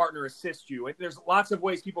then you have a partner assist you. There's lots of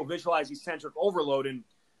ways people visualize eccentric overload, and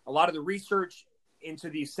a lot of the research into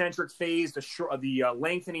the eccentric phase, the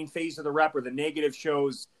lengthening phase of the rep, or the negative,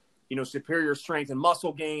 shows, you know, superior strength and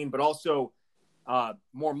muscle gain, but also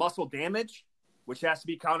more muscle damage, which has to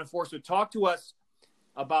be accounted for. So talk to us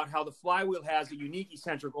about how the flywheel has a unique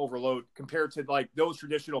eccentric overload compared to like those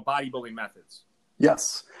traditional bodybuilding methods.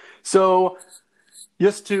 Yes. So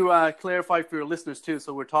just to clarify for your listeners too,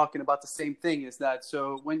 so we're talking about the same thing, is that,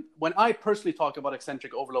 so when I personally talk about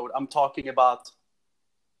eccentric overload, I'm talking about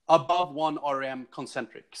above 1 RM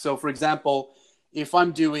concentric. So for example, if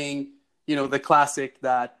I'm doing, you know, the classic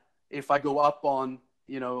that if I go up on,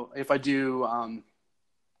 you know, if I do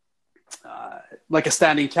like a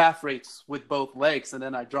standing calf raise with both legs, and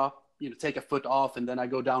then I drop, you know, take a foot off, and then I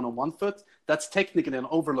go down on 1 foot, that's technically an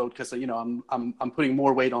overload, because, you know, I'm putting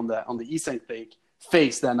more weight on the eccentric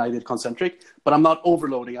phase than I did concentric, but I'm not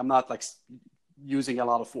overloading. I'm not like using a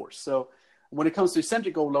lot of force. So when it comes to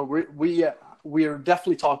eccentric overload, we are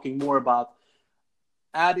definitely talking more about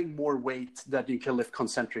adding more weight that you can lift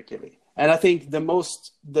concentrically. And I think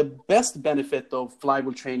the best benefit of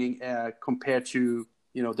flywheel training compared to,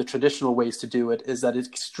 you know, the traditional ways to do it, is that it's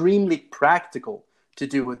extremely practical to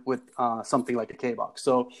do it with something like a K-Box.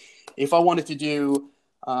 So if I wanted to do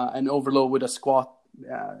an overload with a squat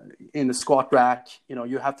in the squat rack, you know,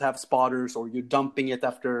 you have to have spotters, or you're dumping it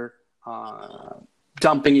after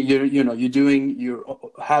dumping it, you're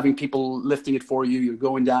having people lifting it for you, you're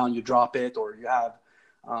going down, you drop it, or you have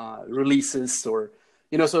releases, or,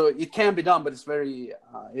 you know, so it can be done, but it's very,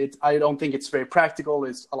 I don't think it's very practical.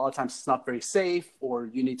 It's a lot of times it's not very safe, or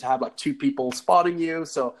you need to have like 2 people spotting you.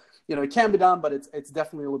 So, you know, it can be done, but it's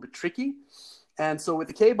definitely a little bit tricky. And so with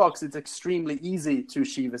the K-Box, it's extremely easy to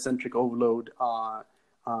achieve eccentric overload.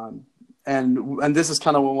 And this is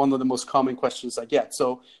kind of one of the most common questions I get.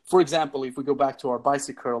 So, for example, if we go back to our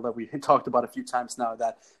bicep curl that we talked about a few times now,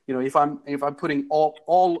 that, you know, if I'm putting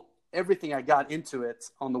everything I got into it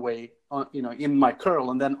on the way, you know, in my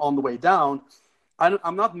curl, and then on the way down,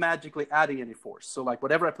 I'm not magically adding any force. So like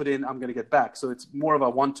whatever I put in, I'm going to get back. So it's more of a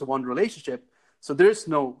one-to-one relationship. So there's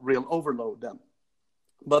no real overload then.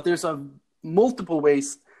 But there's multiple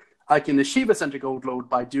ways I can achieve eccentric overload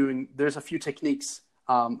by there's a few techniques.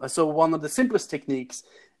 So one of the simplest techniques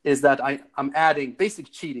is that I'm adding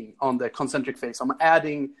basic cheating on the concentric phase. I'm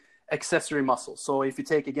adding accessory muscles. So if you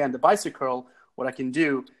take, again, the bicep curl, what I can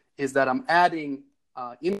do is that I'm adding,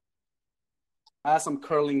 as I'm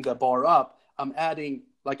curling the bar up, I'm adding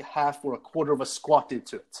like a half or a quarter of a squat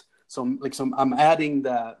into it. So I'm adding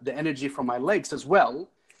the energy from my legs as well,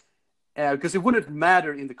 because it wouldn't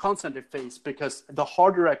matter in the concentric phase, because the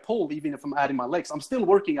harder I pull, even if I'm adding my legs, I'm still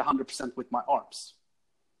working 100% with my arms.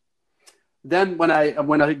 Then when I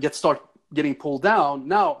start getting pulled down,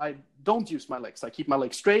 now I don't use my legs. I keep my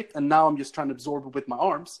legs straight, and now I'm just trying to absorb it with my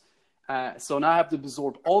arms. So now I have to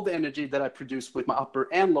absorb all the energy that I produce with my upper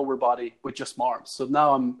and lower body with just my arms. So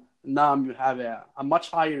now I'm having a much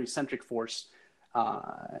higher eccentric force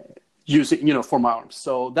using, you know, for my arms.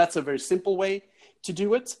 So that's a very simple way to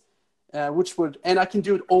do it, and I can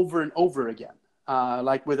do it over and over again.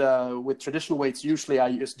 Like with traditional weights, usually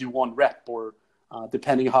I just do 1 rep, or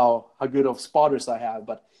depending how good of spotters I have.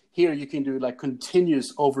 But here you can do like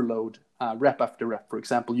continuous overload, rep after rep, for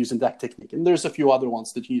example, using that technique. And there's a few other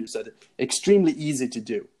ones that you use that are extremely easy to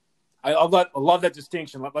do. I love that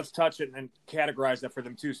distinction. Let's touch it and categorize that for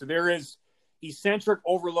them too. So there is eccentric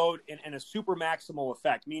overload and a super maximal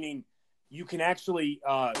effect, meaning you can actually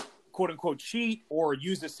quote unquote cheat or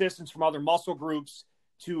use assistance from other muscle groups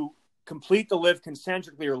to complete the lift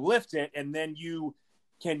concentrically or lift it, and then you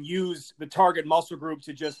can use the target muscle group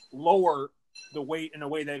to just lower the weight in a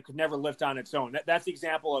way that it could never lift on its own. That's the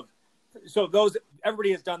example of. So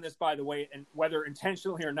everybody has done this, by the way, and whether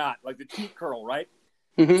intentionally or not, like the cheat curl, right?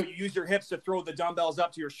 Mm-hmm. So you use your hips to throw the dumbbells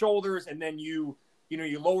up to your shoulders, and then you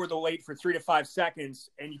lower the weight for 3 to 5 seconds,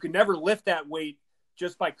 and you can never lift that weight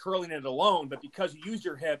just by curling it alone. But because you use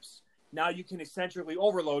your hips, now you can eccentrically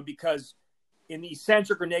overload, because in the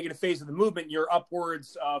eccentric or negative phase of the movement, you're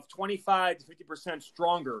upwards of 25 to 50%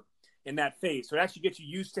 stronger in that phase. So it actually gets you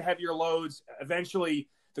used to heavier loads. Eventually,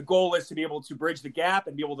 the goal is to be able to bridge the gap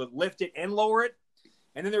and be able to lift it and lower it.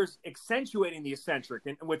 And then there's accentuating the eccentric.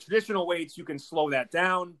 And with traditional weights, you can slow that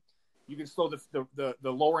down. You can slow the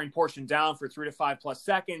lowering portion down for 3 to 5 plus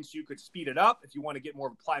seconds. You could speed it up if you want to get more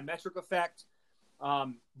of a plyometric effect.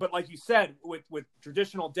 But like you said, with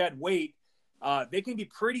traditional dead weight, they can be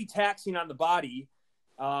pretty taxing on the body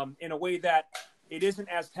in a way that it isn't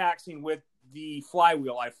as taxing with the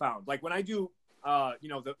flywheel, I found. Like when I do,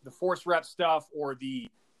 the force rep stuff, or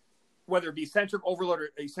whether it be eccentric overload or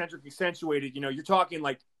eccentric accentuated, you're talking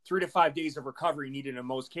like 3 to 5 days of recovery needed in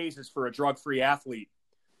most cases for a drug-free athlete.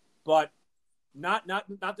 But not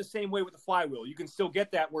the same way with the flywheel. You can still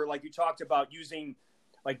get that where, like you talked about, using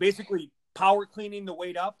like basically power cleaning the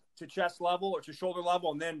weight up to chest level or to shoulder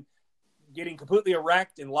level, and then getting completely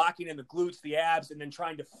erect and locking in the glutes, the abs, and then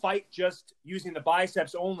trying to fight just using the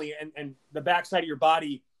biceps only and the backside of your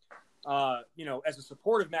body, as a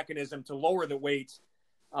supportive mechanism to lower the weight.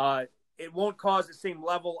 It won't cause the same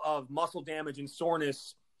level of muscle damage and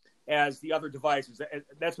soreness as the other devices.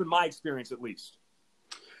 That's been my experience, at least.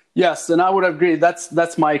 Yes, and I would agree.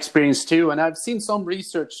 That's my experience too. And I've seen some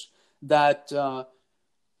research that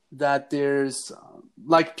there's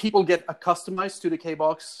like people get accustomed to the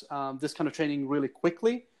K-Box, this kind of training really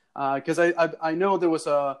quickly. Because I know there was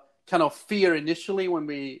a kind of fear initially when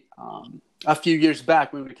we a few years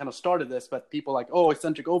back when we kind of started this, but people like,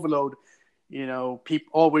 eccentric overload,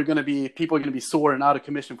 people are going to be sore and out of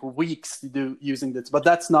commission for weeks using this, but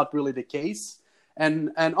that's not really the case.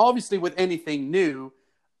 And obviously with anything new,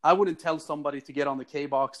 I wouldn't tell somebody to get on the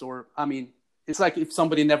K-Box, it's like if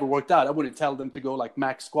somebody never worked out, I wouldn't tell them to go like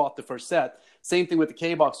max squat the first set. Same thing with the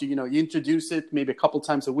K-Box, you introduce it maybe a couple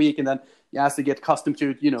times a week, and then as they get accustomed to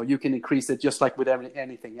it, you can increase it just like with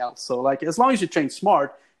anything else. So like, as long as you train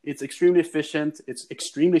smart, it's extremely efficient, it's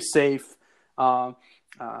extremely safe, in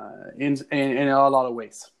a lot of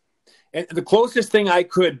ways. And the closest thing I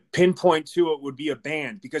could pinpoint to it would be a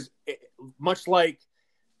band, because much like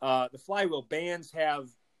the flywheel, bands have,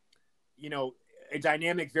 a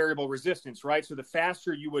dynamic variable resistance, right? So the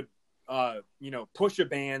faster you would, push a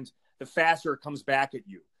band, the faster it comes back at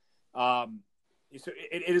you. So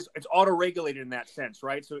it's auto-regulated in that sense,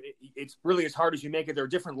 right? So it's really as hard as you make it. There are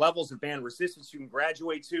different levels of band resistance you can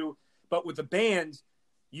graduate to, but with the band,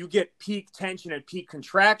 you get peak tension and peak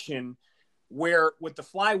contraction, where with the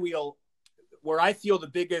flywheel, where I feel the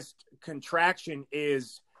biggest contraction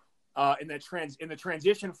is in the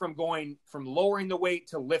transition from going from lowering the weight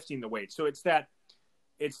to lifting the weight. So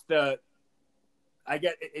depending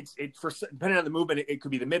on the movement, it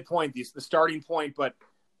could be the midpoint, the starting point, but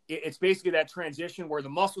it's basically that transition where the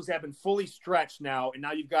muscles have been fully stretched now, and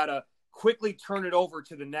now you've got to quickly turn it over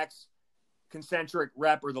to the next concentric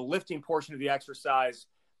rep or the lifting portion of the exercise,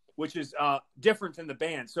 which is different than the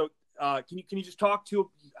band. So can you just talk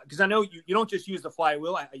to, because I know you don't just use the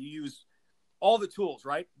flywheel, you use all the tools,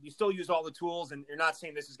 right? You still use all the tools, and you're not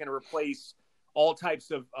saying this is going to replace all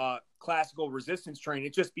types of classical resistance training.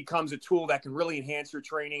 It just becomes a tool that can really enhance your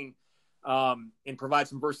training and provide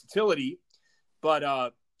some versatility.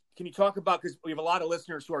 But can you talk about, because we have a lot of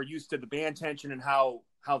listeners who are used to the band tension and how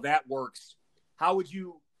that works. How would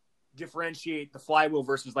you differentiate the flywheel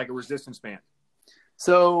versus like a resistance band?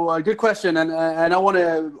 So good question. And I want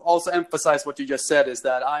to also emphasize what you just said, is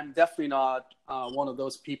that I'm definitely not one of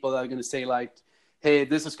those people that are going to say like, hey,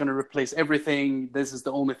 this is going to replace everything. This is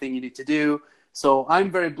the only thing you need to do. So I'm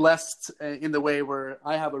very blessed in the way where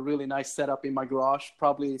I have a really nice setup in my garage,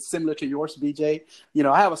 probably similar to yours, BJ.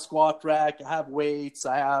 I have a squat rack, I have weights,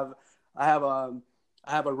 I have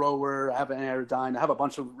I have a rower, I have an Aerodyne, I have a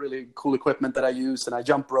bunch of really cool equipment that I use, and I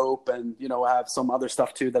jump rope, and I have some other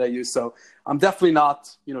stuff too that I use. So I'm definitely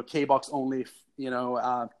not K-Box only,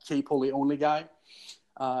 K-Poly only guy.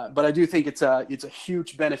 But I do think it's a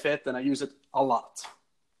huge benefit, and I use it a lot.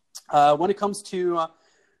 When it comes to,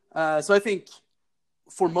 so I think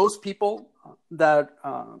for most people that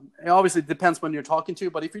it obviously depends when you're talking to,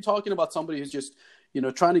 but if you're talking about somebody who's just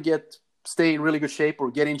trying to stay in really good shape or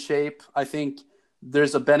get in shape, I think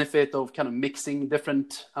there's a benefit of kind of mixing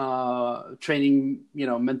different training,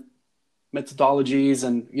 methodologies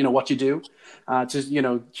and what you do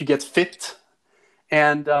to get fit.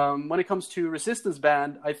 And when it comes to resistance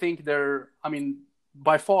band, I think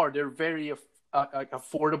by far they're very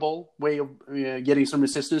affordable way of getting some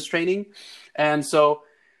resistance training, and so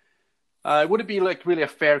it would be like really a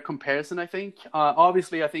fair comparison. I think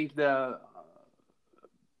obviously I think the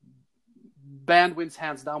band wins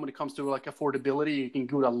hands down when it comes to like affordability. You can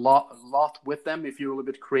do a lot with them if you're a little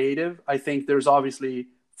bit creative. I think there's obviously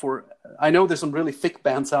I know there's some really thick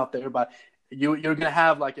bands out there, but you're going to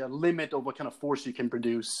have like a limit of what kind of force you can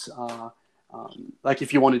produce. Like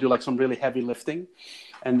if you want to do like some really heavy lifting,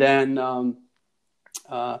 and then,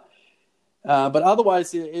 but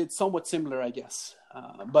otherwise it's somewhat similar, I guess.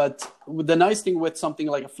 But the nice thing with something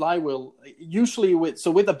like a flywheel, usually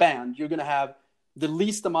with a band, you're going to have the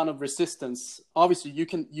least amount of resistance. Obviously you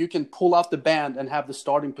can pull out the band and have the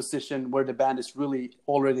starting position where the band is really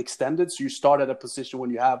already extended. So you start at a position when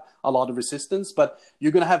you have a lot of resistance, but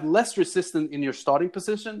you're going to have less resistance in your starting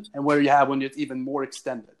position and where you have when it's even more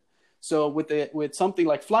extended. So with something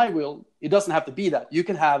like flywheel, it doesn't have to be that. You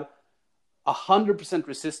can have 100%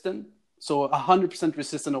 resistant. So 100%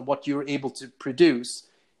 resistant of what you're able to produce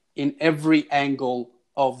in every angle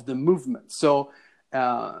of the movement. So,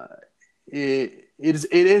 it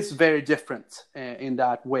is very different in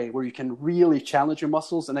that way, where you can really challenge your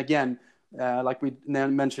muscles. And again, like we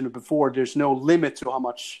mentioned before, there's no limit to how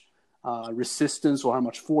much resistance or how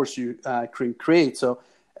much force you can create. So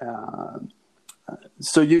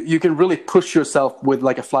you can really push yourself with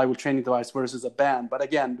like a flywheel training device versus a band. But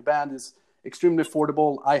again, the band is extremely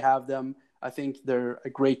affordable. I have them. I think they're a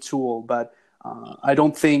great tool, but I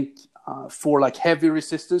don't think for like heavy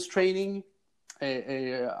resistance training,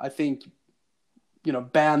 I think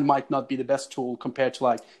band might not be the best tool compared to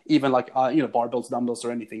like even like barbells, dumbbells,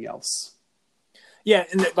 or anything else. Yeah,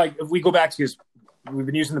 and like if we go back to, because we've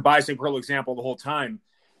been using the bicep curl example the whole time,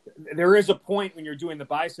 there is a point when you're doing the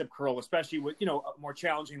bicep curl, especially with a more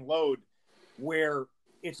challenging load, where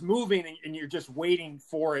it's moving and you're just waiting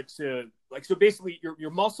for it to so basically your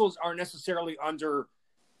muscles aren't necessarily under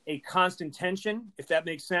a constant tension, if that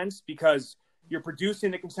makes sense, because you're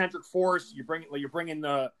producing the concentric force. You're bringing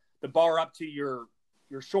the bar up to your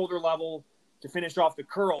shoulder level to finish off the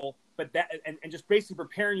curl, but that and just basically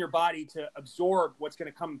preparing your body to absorb what's going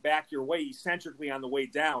to come back your way eccentrically on the way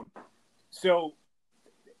down. So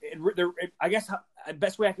I guess the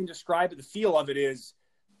best way I can describe it, the feel of it is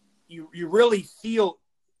you really feel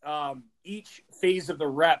each phase of the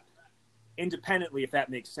rep independently, if that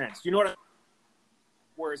makes sense. You know what I mean?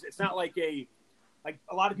 Whereas it's not like a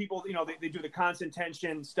lot of people, they do the constant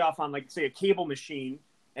tension stuff on like, say, a cable machine,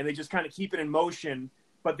 and they just kind of keep it in motion,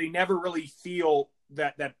 but they never really feel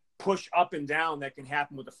that push up and down that can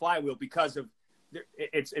happen with the flywheel because of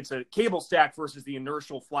it's a cable stack versus the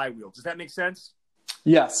inertial flywheel. Does that make sense?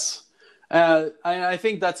 Yes. I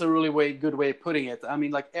think that's a really good way of putting it. I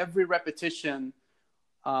mean, like every repetition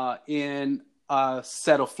in a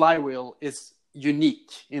set of flywheel is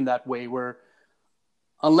unique in that way, where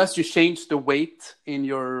unless you change the weight in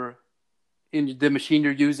the machine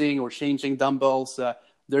you're using or changing dumbbells,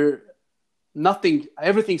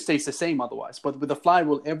 everything stays the same otherwise. But with the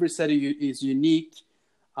flywheel, every set is unique,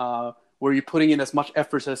 where you're putting in as much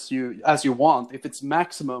effort as you want. If it's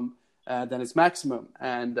maximum, then it's maximum.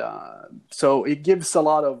 And so it gives a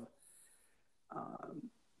lot of,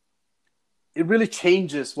 it really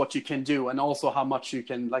changes what you can do, and also how much you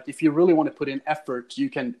can, like, if you really want to put in effort, you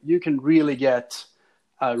can really get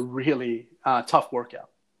a really tough workout.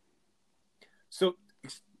 So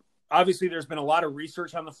obviously there's been a lot of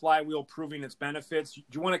research on the flywheel proving its benefits. Do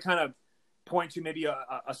you want to kind of point to maybe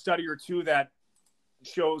a study or two that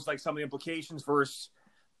shows like some of the implications versus,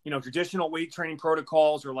 traditional weight training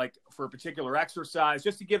protocols, or like for a particular exercise,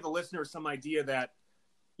 just to give the listener some idea that,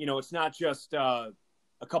 it's not just a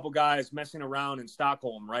couple guys messing around in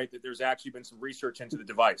Stockholm, right? That there's actually been some research into the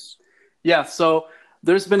device. Yeah. So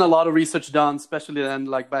there's been a lot of research done, especially then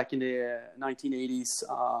like back in the 1980s,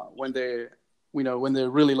 when they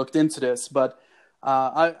really looked into this. But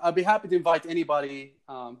I'd be happy to invite anybody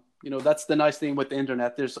that's the nice thing with the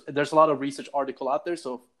internet. There's a lot of research article out there.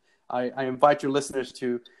 So I invite your listeners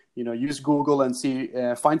to, use Google and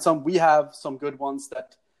find some. We have some good ones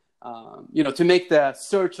that, to make the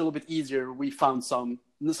search a little bit easier. We found some,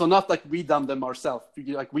 so not like we done them ourselves.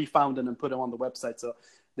 Like we found them and put them on the website, so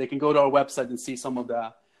they can go to our website and see some of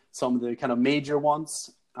the kind of major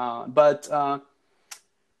ones. But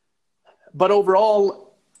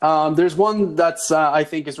overall, there's one that's I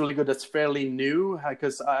think is really good. That's fairly new,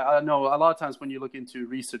 because I know a lot of times when you look into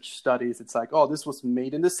research studies, it's like, oh, this was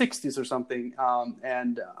made in the 60s or something.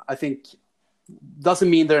 And I think doesn't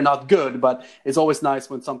mean they're not good, but it's always nice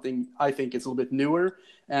when something I think is a little bit newer.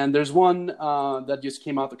 And there's one that just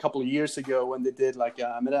came out a couple of years ago when they did like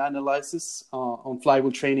a meta-analysis on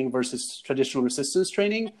flywheel training versus traditional resistance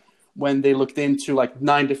training, when they looked into like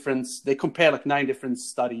they compared like 9 different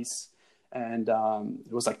studies, and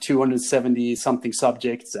it was like 270 something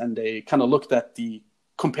subjects, and they kind of looked at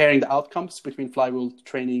comparing the outcomes between flywheel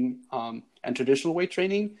training and traditional weight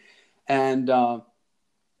training. And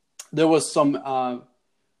there was some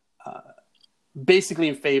basically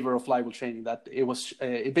in favor of flywheel training, that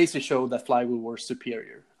it basically showed that flywheel were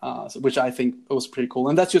superior, which I think was pretty cool.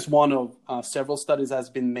 And that's just one of several studies that has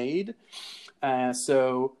been made.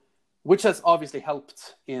 Which has obviously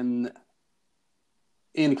helped in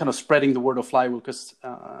kind of spreading the word of flywheel, because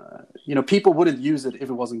people wouldn't use it if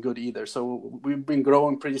it wasn't good either. So we've been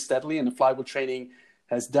growing pretty steadily, and the flywheel training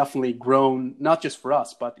has definitely grown, not just for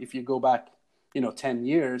us, but if you go back 10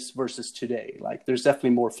 years versus today, like there's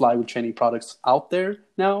definitely more flywheel training products out there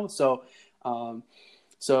now. So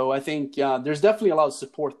I think there's definitely a lot of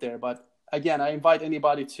support there. But again, I invite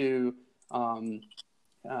anybody to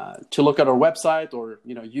look at our website, or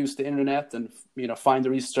use the internet and find the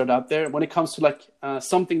research out there. When it comes to like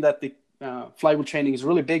something that the flywheel training is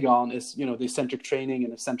really big on is the eccentric training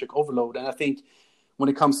and eccentric overload. And I think when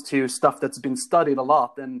it comes to stuff that's been studied a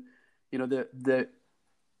lot, then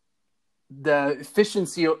the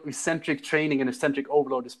efficiency of eccentric training and eccentric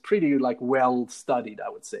overload is pretty like well studied, I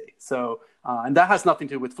would say. So and that has nothing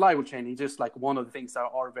to do with flywheel training, just like one of the things that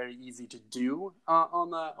are very easy to do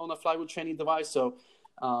on a flywheel training device. So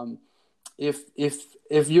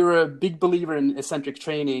if you're a big believer in eccentric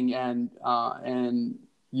training and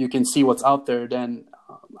you can see what's out there, then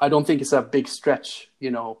I don't think it's a big stretch,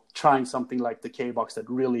 trying something like the K-Box that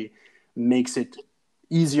really makes it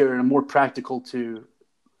easier and more practical to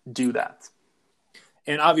do that.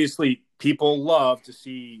 And obviously people love to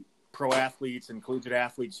see pro athletes and collegiate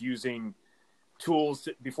athletes using tools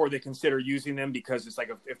before they consider using them, because it's like,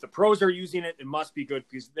 if the pros are using it, it must be good,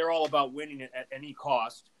 because they're all about winning it at any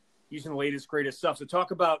cost, using the latest, greatest stuff. So talk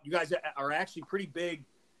about, you guys are actually pretty big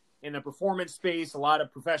in the performance space. A lot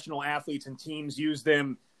of professional athletes and teams use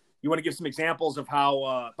them. You want to give some examples of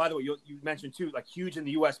how, by the way, you mentioned too, like huge in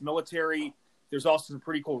the U.S. military. There's also some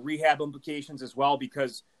pretty cool rehab implications as well,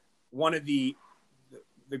 because one of the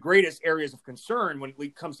greatest areas of concern when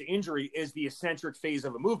it comes to injury is the eccentric phase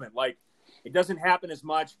of a movement. Like, it doesn't happen as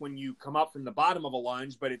much when you come up from the bottom of a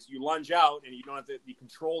lunge, but you lunge out and you don't have the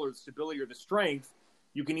control or the stability or the strength.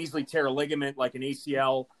 You can easily tear a ligament like an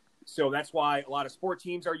ACL. So that's why a lot of sport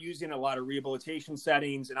teams are using a lot of rehabilitation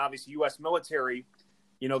settings, and obviously U.S. military,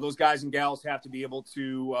 those guys and gals have to be able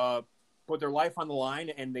to put their life on the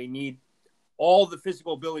line, and they need all the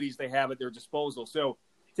physical abilities they have at their disposal. So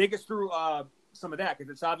take us through some of that, because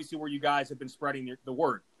it's obviously where you guys have been spreading the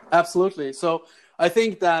word. Absolutely. So I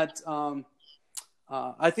think that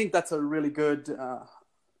that's a really good.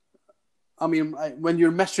 When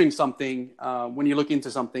you're measuring something, when you look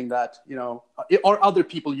into something that are other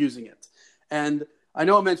people using it, and I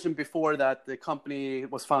know I mentioned before that the company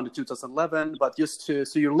was founded in 2011, but just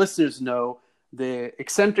so your listeners know, the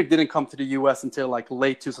eccentric didn't come to the U.S. until like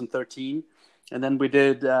late 2013, and then we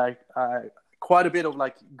did quite a bit of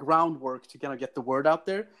like groundwork to kind of get the word out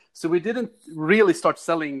there. So we didn't really start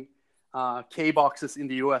selling K-Boxes in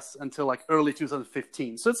the US until like early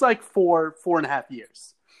 2015. So it's like four and a half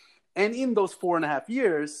years. And in those 4.5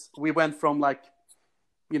 years, we went from like,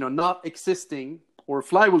 not existing, or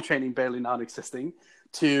flywheel training barely non-existing,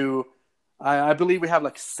 to I believe we have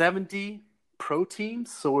like 70 pro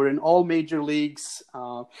teams. So we're in all major leagues,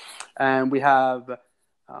 and we have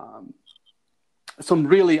some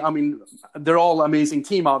really, they're all amazing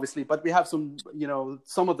team, obviously, but we have some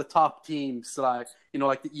of the top teams, like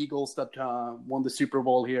the Eagles that won the Super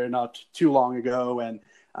Bowl here not too long ago, and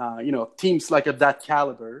teams like of that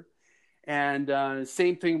caliber. And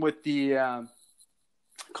same thing with the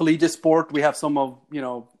collegiate sport. We have some of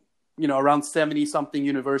around 70 something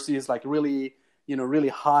universities, like really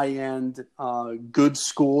high end good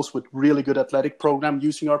schools with really good athletic program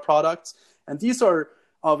using our products. And these are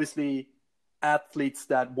obviously athletes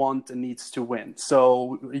that want and needs to win.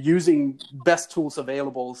 So using best tools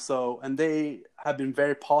available. And they have been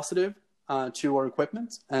very positive to our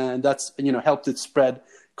equipment, and that's, helped it spread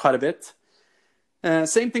quite a bit.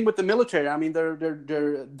 Same thing with the military. I mean,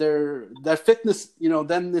 their fitness,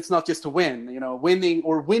 then it's not just to win.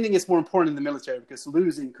 Winning is more important in the military, because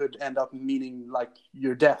losing could end up meaning like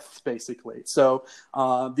your death, basically. So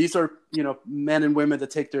these are, men and women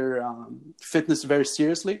that take their fitness very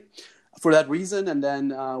seriously for that reason. And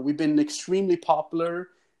then we've been extremely popular.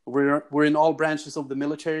 We're in all branches of the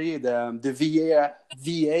military. The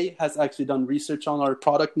VA has actually done research on our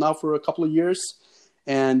product now for a couple of years,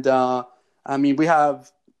 and I mean, we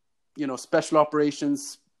have, special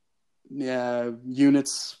operations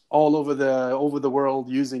units all over the world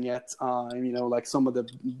using it. Like some of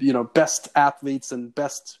the best athletes and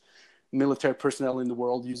best military personnel in the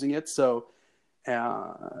world using it. So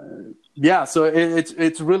so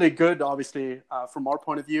it's really good. Obviously, from our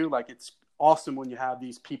point of view, like it's awesome when you have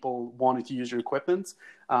these people wanting to use your equipment,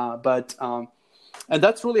 and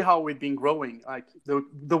that's really how we've been growing, like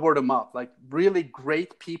the word of mouth, like really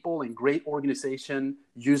great people and great organization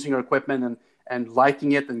using our equipment and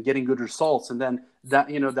liking it and getting good results. And then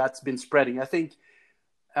that's been spreading. I think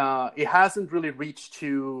it hasn't really reached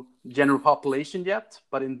to general population yet,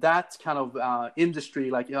 but in that kind of industry,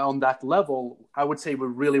 like on that level, I would say we're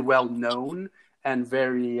really well known and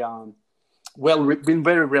very well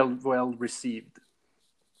received.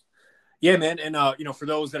 Yeah, man. And, for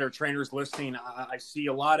those that are trainers listening, I see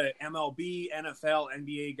a lot of MLB, NFL,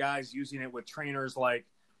 NBA guys using it with trainers like,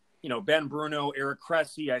 Ben Bruno, Eric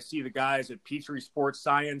Cressy. I see the guys at Petrie Sports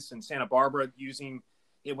Science in Santa Barbara using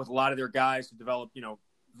it with a lot of their guys to develop,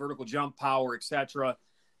 vertical jump power, etc.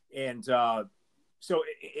 And so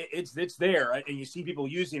it's there. And you see people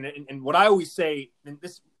using it. And what I always say, and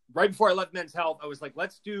this right before I left Men's Health, I was like,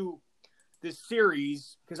 let's do this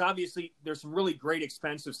series, because obviously there's some really great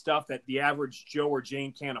expensive stuff that the average Joe or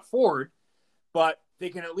Jane can't afford, but they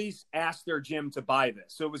can at least ask their gym to buy this.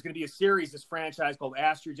 So it was going to be a series, this franchise called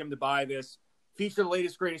Ask Your Gym to Buy This, feature the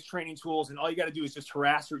latest, greatest training tools, and all you got to do is just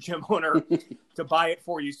harass your gym owner to buy it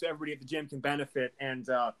for you so everybody at the gym can benefit. And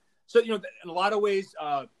so, in a lot of ways,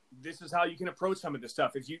 this is how you can approach some of this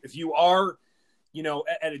stuff. If you are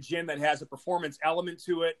at a gym that has a performance element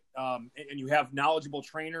to it, and you have knowledgeable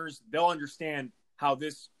trainers, they'll understand how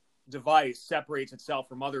this device separates itself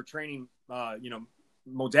from other training,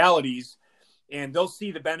 modalities, and they'll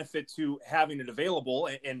see the benefit to having it available.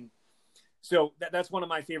 And so that's one of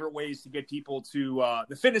my favorite ways to get people to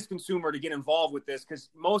the fitness consumer to get involved with this, because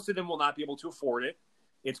most of them will not be able to afford it.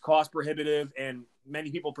 It's cost prohibitive, and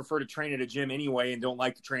many people prefer to train at a gym anyway and don't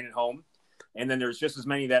like to train at home. And then there's just as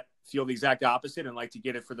many that feel the exact opposite and like to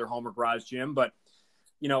get it for their home or garage gym. But,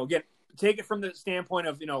 again, take it from the standpoint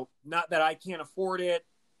of, not that I can't afford it,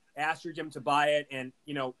 ask your gym to buy it. And,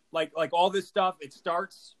 like all this stuff, it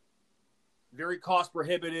starts very cost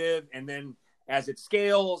prohibitive. And then as it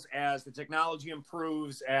scales, as the technology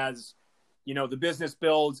improves, as, the business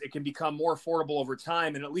builds, it can become more affordable over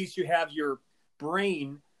time. And at least you have your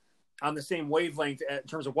brain on the same wavelength in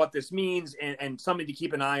terms of what this means, and something to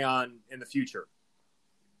keep an eye on in the future.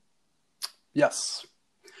 Yes.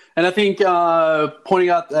 And I think pointing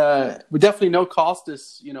out, we definitely know cost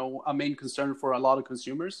is, a main concern for a lot of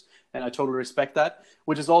consumers, and I totally respect that,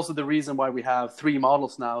 which is also the reason why we have 3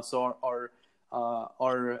 models now. So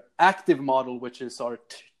our active model, which is our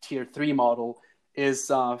tier 3 model, is,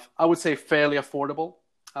 I would say, fairly affordable.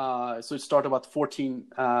 So it started about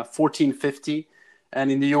 $1,450. And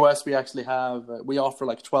in the US, we actually we offer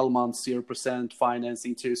like 12 months, 0%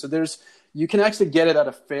 financing too. So you can actually get it at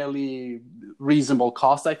a fairly reasonable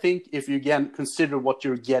cost, I think, if you again consider what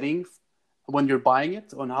you're getting when you're buying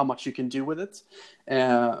it and how much you can do with it.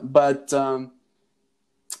 But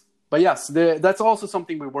yes, that's also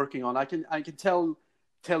something we're working on. I can tell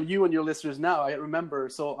you and your listeners now. I remember,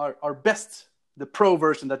 so our best, the pro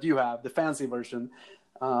version that you have, the fancy version,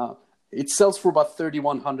 it sells for about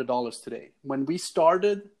 $3,100 today. When we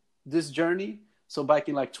started this journey, so back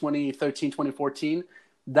in like 2013, 2014,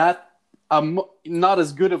 that not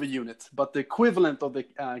as good of a unit, but the equivalent of the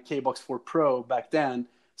K-Box 4 Pro back then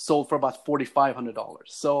sold for about $4,500.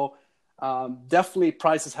 So definitely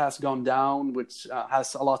prices has gone down, which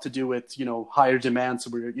has a lot to do with, higher demand. So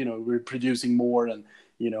we're producing more, and,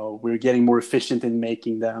 we're getting more efficient in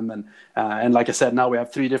making them. And like I said, now we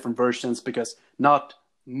have 3 different versions, because not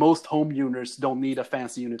most home units don't need a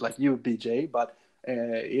fancy unit like you, BJ, but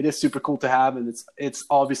it is super cool to have, and it's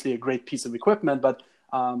obviously a great piece of equipment. But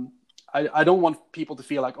I don't want people to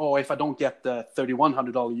feel like, oh, if I don't get the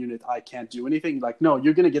 $3,100 unit, I can't do anything. Like, no,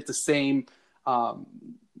 you're going to get the same um,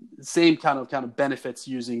 same kind of benefits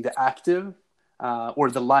using the active or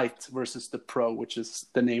the light versus the pro, which is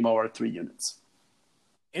the name of our 3 units.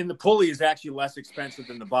 And the pulley is actually less expensive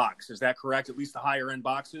than the box. Is that correct? At least the higher end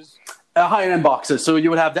boxes? Higher end boxes. So you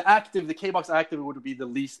would have the active, the K-Box Active would be the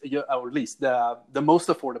least, or at least the most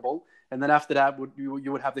affordable. And then after that,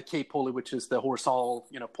 you would have the K pulley, which is the horizontal,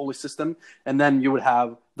 pulley system. And then you would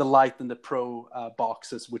have the light and the pro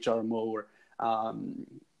boxes, which are more kind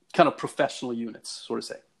of professional units, sort of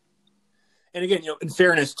say. And again, in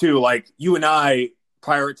fairness too, like you and I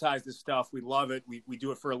prioritize this stuff. We love it. We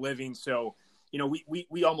do it for a living. So,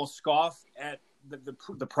 we almost scoff at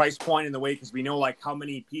the price point in the way, because we know like how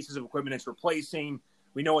many pieces of equipment it's replacing.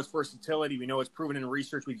 We know its versatility. We know it's proven in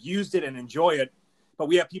research. We've used it and enjoy it. But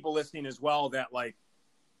we have people listening as well that like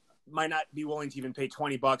might not be willing to even pay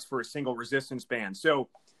 $20 for a single resistance band. So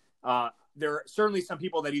there are certainly some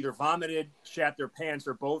people that either vomited, shat their pants,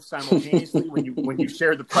 or both simultaneously when you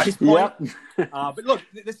shared the price point. Yep. But look,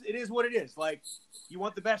 it is what it is. Like, you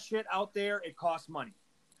want the best shit out there, it costs money.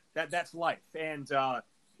 That's life. And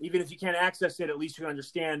even if you can't access it, at least you can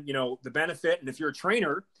understand, the benefit. And if you're a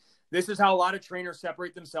trainer, this is how a lot of trainers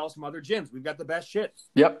separate themselves from other gyms. We've got the best shit.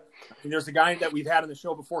 Yep. And there's a guy that we've had on the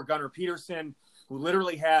show before, Gunnar Peterson, who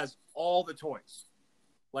literally has all the toys.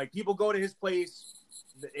 Like, people go to his place,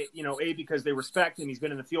 because they respect him. He's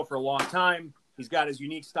been in the field for a long time. He's got his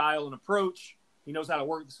unique style and approach. He knows how to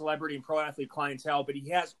work with the celebrity and pro athlete clientele, but he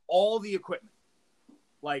has all the equipment.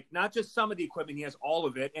 Like, not just some of the equipment, he has all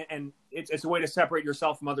of it. And it's a way to separate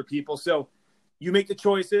yourself from other people. So you make the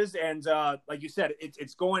choices. And like you said,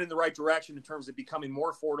 it's going in the right direction in terms of becoming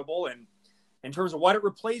more affordable. And in terms of what it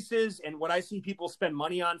replaces and what I see people spend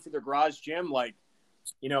money on for their garage gym, like,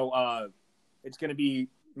 it's going to be,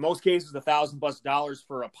 in most cases, $1,000+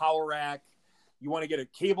 for a power rack. You want to get a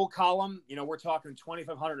cable column. We're talking $2,500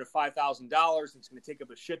 to $5,000. It's going to take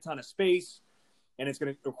up a shit ton of space. And it's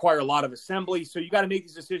going to require a lot of assembly. So you got to make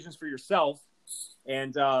these decisions for yourself.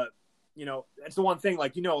 And, that's the one thing,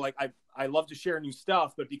 like, I love to share new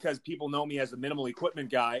stuff, but because people know me as a minimal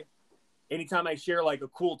equipment guy, anytime I share like a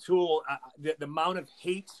cool tool, the amount of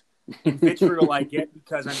hate and vitriol I get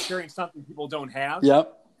because I'm sharing something people don't have.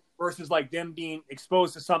 Yep. Versus like them being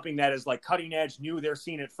exposed to something that is like cutting edge, new, they're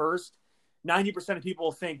seeing it first. 90% of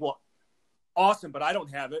people think, well, awesome, but I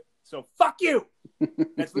don't have it. So fuck you.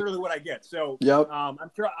 That's literally what I get. So yep.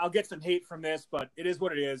 I'm sure I'll get some hate from this, but it is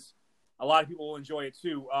what it is. A lot of people will enjoy it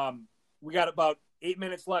too. We got about 8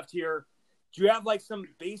 minutes left here. Do you have like some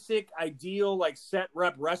basic ideal, like set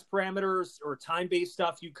rep rest parameters or time-based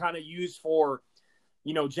stuff you kind of use for,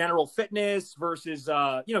 general fitness versus,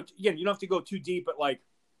 again, you don't have to go too deep, but like,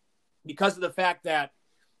 because of the fact that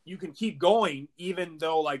you can keep going, even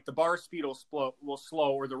though like the bar speed will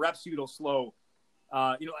slow or the rep speed will slow.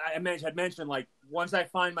 I had mentioned like once I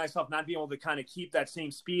find myself not being able to kind of keep that same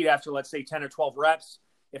speed after, let's say 10 or 12 reps,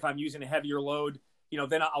 if I'm using a heavier load,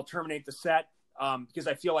 then I'll terminate the set because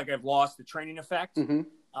I feel like I've lost the training effect. Mm-hmm.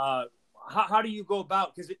 How do you go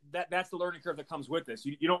about, because that's the learning curve that comes with this.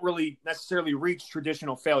 You don't really necessarily reach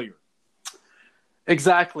traditional failure.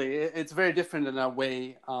 Exactly. It's very different in a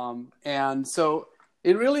way. And so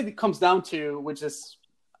it really comes down to, which is,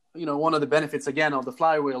 one of the benefits, again, of the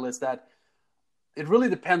flywheel is that it really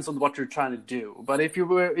depends on what you're trying to do. But if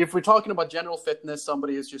we're talking about general fitness,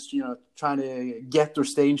 somebody is just, trying to get or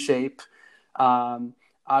stay in shape,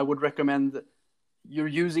 I would recommend you're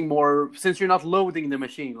using more, since you're not loading the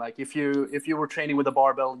machine. Like if you were training with a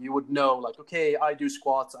barbell, you would know like, okay, I do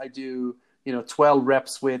squats, I do, 12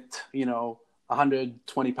 reps with,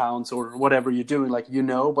 120 pounds or whatever you're doing, like,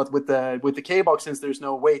 but with the K-Box, since there's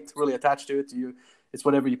no weight really attached to it, it's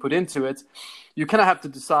whatever you put into it. You kind of have to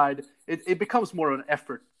decide, it becomes more of an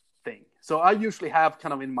effort thing. So I usually have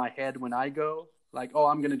kind of in my head when I go like, oh,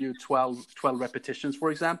 I'm going to do 12 repetitions,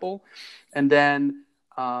 for example. And then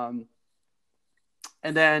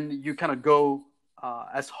you kind of go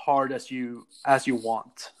as hard as you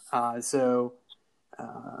want.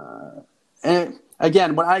 And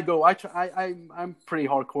again, when I go, I'm pretty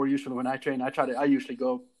hardcore usually when I train. I usually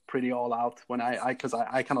go pretty all out when because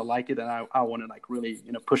I kind of like it and I want to like really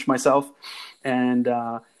push myself, and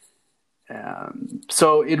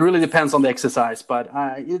so it really depends on the exercise. But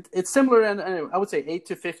it's similar, and I would say 8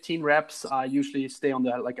 to 15 reps. I usually stay on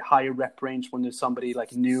the like a higher rep range when there's somebody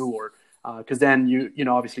like new, or because then you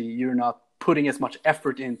obviously you're not putting as much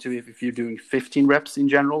effort into it if you're doing 15 reps in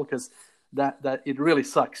general, because that it really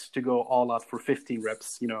sucks to go all out for 15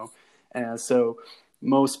 reps, so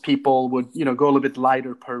most people would, go a little bit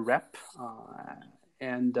lighter per rep.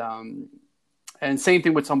 And same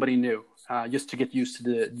thing with somebody new, just to get used to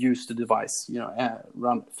the device,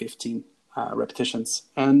 around 15 repetitions.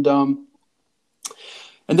 And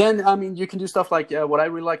then, I mean, you can do stuff like what I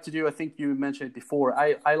really like to do. I think you mentioned it before.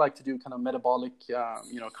 I like to do kind of metabolic,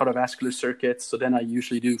 cardiovascular circuits. So then I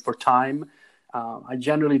usually do for time. I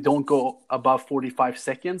generally don't go above 45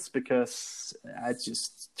 seconds because it's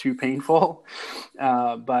just too painful.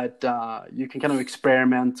 But you can kind of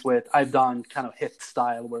experiment with, I've done kind of HIIT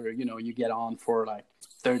style where, you get on for like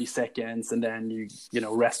 30 seconds and then you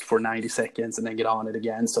rest for 90 seconds and then get on it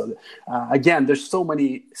again. So again, there's so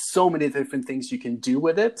many different things you can do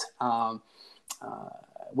with it,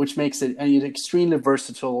 which makes it extremely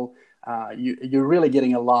versatile. You're really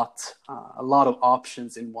getting a lot of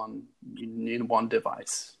options in one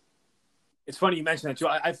device. It's funny you mentioned that too.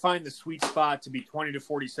 I find the sweet spot to be 20 to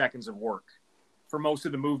 40 seconds of work for most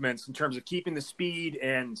of the movements in terms of keeping the speed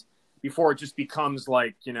and before it just becomes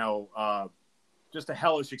like, just a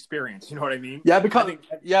hellish experience. You know what I mean? Yeah,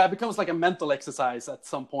 it becomes like a mental exercise at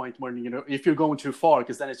some point when, if you're going too far,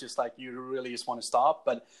 because then it's just like you really just want to stop.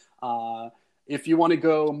 But if you want to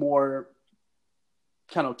go more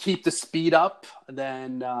kind of keep the speed up,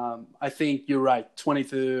 then I think you're right, 20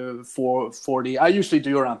 to 40. I usually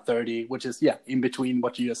do around 30, which is, in between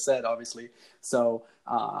what you just said, obviously. So,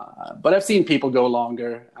 but I've seen people go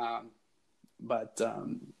longer. But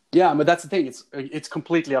that's the thing. It's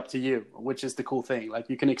completely up to you, which is the cool thing. Like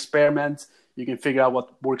you can experiment, you can figure out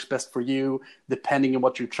what works best for you, depending on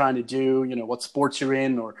what you're trying to do, what sports you're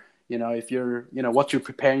in, or, if you're, what you're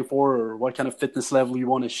preparing for or what kind of fitness level you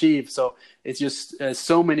want to achieve. So it's just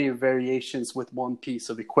so many variations with one piece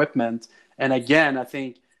of equipment. And again, I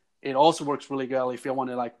think it also works really well if you want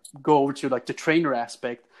to like go over to like the trainer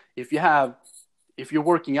aspect. If you're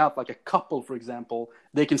working out like a couple, for example,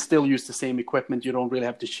 they can still use the same equipment. You don't really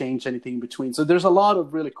have to change anything in between. So there's a lot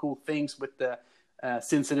of really cool things with the,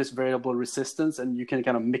 since it is variable resistance, and you can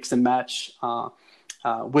kind of mix and match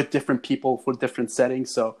with different people for different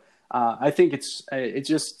settings. So I think it's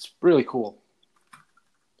just really cool.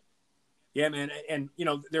 Yeah, man. And,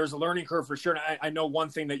 there's a learning curve for sure. And I know one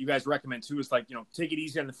thing that you guys recommend too is like, take it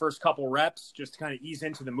easy on the first couple reps, just to kind of ease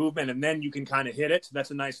into the movement, and then you can kind of hit it. So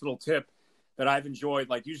that's a nice little tip that I've enjoyed.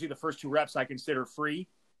 Like usually the first 2 reps I consider free,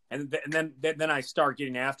 and then I start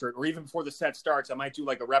getting after it. Or even before the set starts, I might do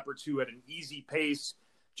like a rep or 2 at an easy pace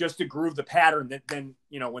just to groove the pattern. Then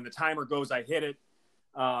when the timer goes, I hit it.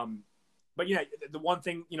 But the one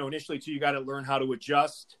thing, initially too, you got to learn how to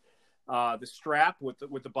adjust the strap with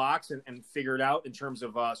the box and figure it out in terms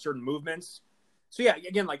of certain movements. So yeah,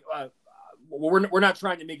 again, like we're not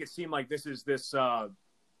trying to make it seem like this is this.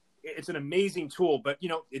 It's an amazing tool, but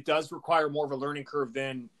it does require more of a learning curve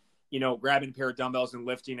than grabbing a pair of dumbbells and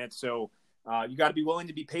lifting it. So you got to be willing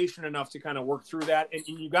to be patient enough to kind of work through that. And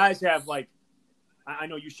you guys have like, I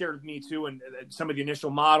know you shared with me too, and some of the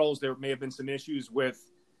initial models, there may have been some issues with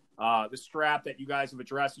the strap that you guys have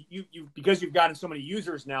addressed. You because you've gotten so many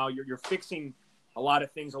users now, you're fixing a lot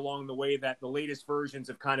of things along the way that the latest versions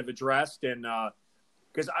have kind of addressed. And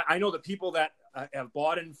because I know the people that have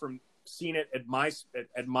bought in from seeing it at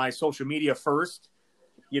my social media first,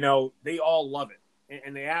 they all love it.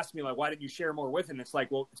 And they ask me like, why didn't you share more with it? And it's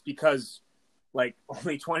like, well, it's because like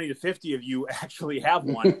only 20 to 50 of you actually have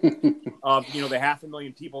one of, the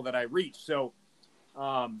 500,000 people that I reach. So,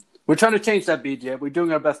 we're trying to change that, BJ. We're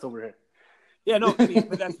doing our best over here. Yeah, no,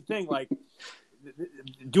 but that's the thing. Like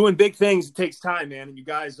doing big things takes time, man. And you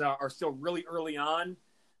guys are still really early on.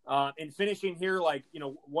 And finishing here, like,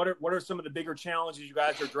 what are some of the bigger challenges you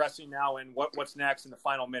guys are addressing now, and what's next in the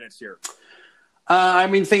final minutes here? I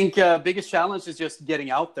think biggest challenge is just getting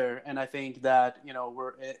out there. And I think that,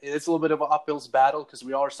 it's a little bit of an uphill battle because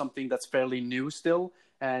we are something that's fairly new still.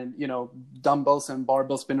 And, dumbbells and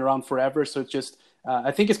barbells been around forever. So it's just,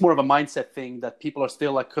 I think it's more of a mindset thing that people are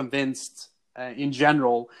still like convinced in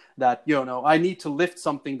general that, I need to lift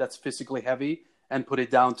something that's physically heavy and put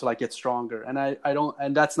it down till I get stronger. And I don't,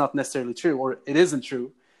 and that's not necessarily true, or it isn't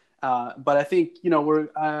true. But I think,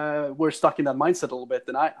 we're stuck in that mindset a little bit.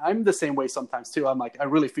 And I'm the same way sometimes too. I'm like, I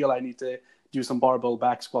really feel I need to do some barbell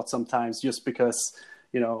back squats sometimes just because,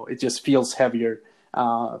 it just feels heavier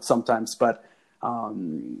sometimes. But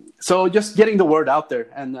so just getting the word out there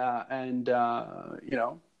and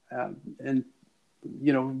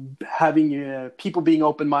having people being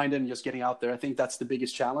open-minded and just getting out there. I think that's the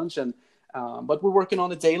biggest challenge. And but we're working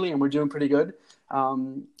on it daily and we're doing pretty good.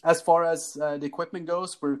 As far as the equipment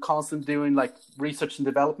goes, we're constantly doing like research and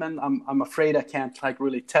development. I'm afraid I can't like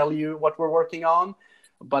really tell you what we're working on,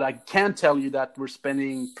 but I can tell you that we're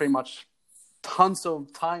spending pretty much tons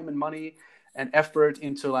of time and money and effort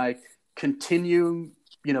into like continuing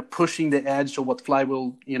pushing the edge of what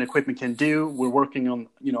flywheel equipment can do. We're working on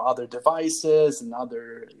other devices and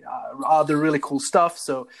other really cool stuff.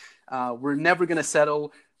 So we're never going to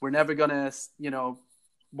settle. We're never going to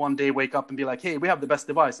one day wake up and be like, hey, we have the best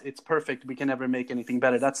device, it's perfect, we can never make anything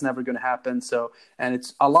better. That's never going to happen. So, and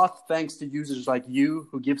it's a lot thanks to users like you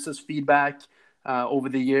who gives us feedback over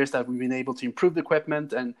the years that we've been able to improve the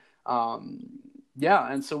equipment. And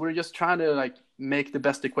and so we're just trying to make the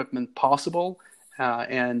best equipment possible,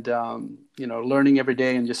 and learning every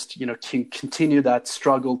day, and just continue that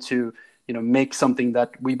struggle to make something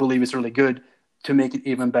that we believe is really good, to make it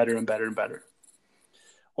even better and better and better.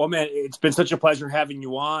 Well, man, it's been such a pleasure having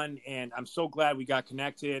you on, and I'm so glad we got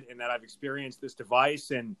connected and that I've experienced this device.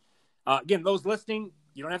 And again, those listening,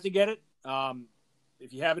 you don't have to get it.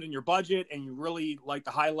 If you have it in your budget and you really like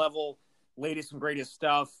the high level, latest and greatest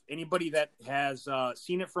stuff, anybody that has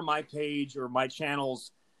seen it from my page or my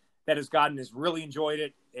channels that has really enjoyed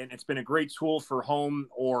it, and it's been a great tool for home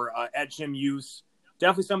or at gym use.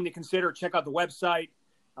 Definitely something to consider. Check out the website.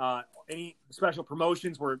 Any special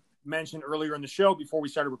promotions were mentioned earlier in the show before we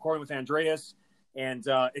started recording with Andreas. And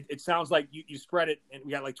it sounds like you spread it, and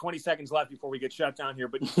we got 20 seconds left before we get shut down here,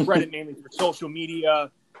 but you spread it mainly through social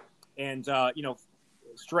media and,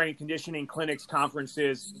 strength conditioning clinics,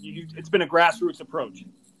 conferences. It's been a grassroots approach.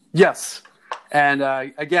 Yes. And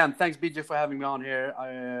again, thanks, BJ, for having me on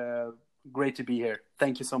here. Great to be here.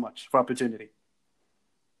 Thank you so much for the opportunity.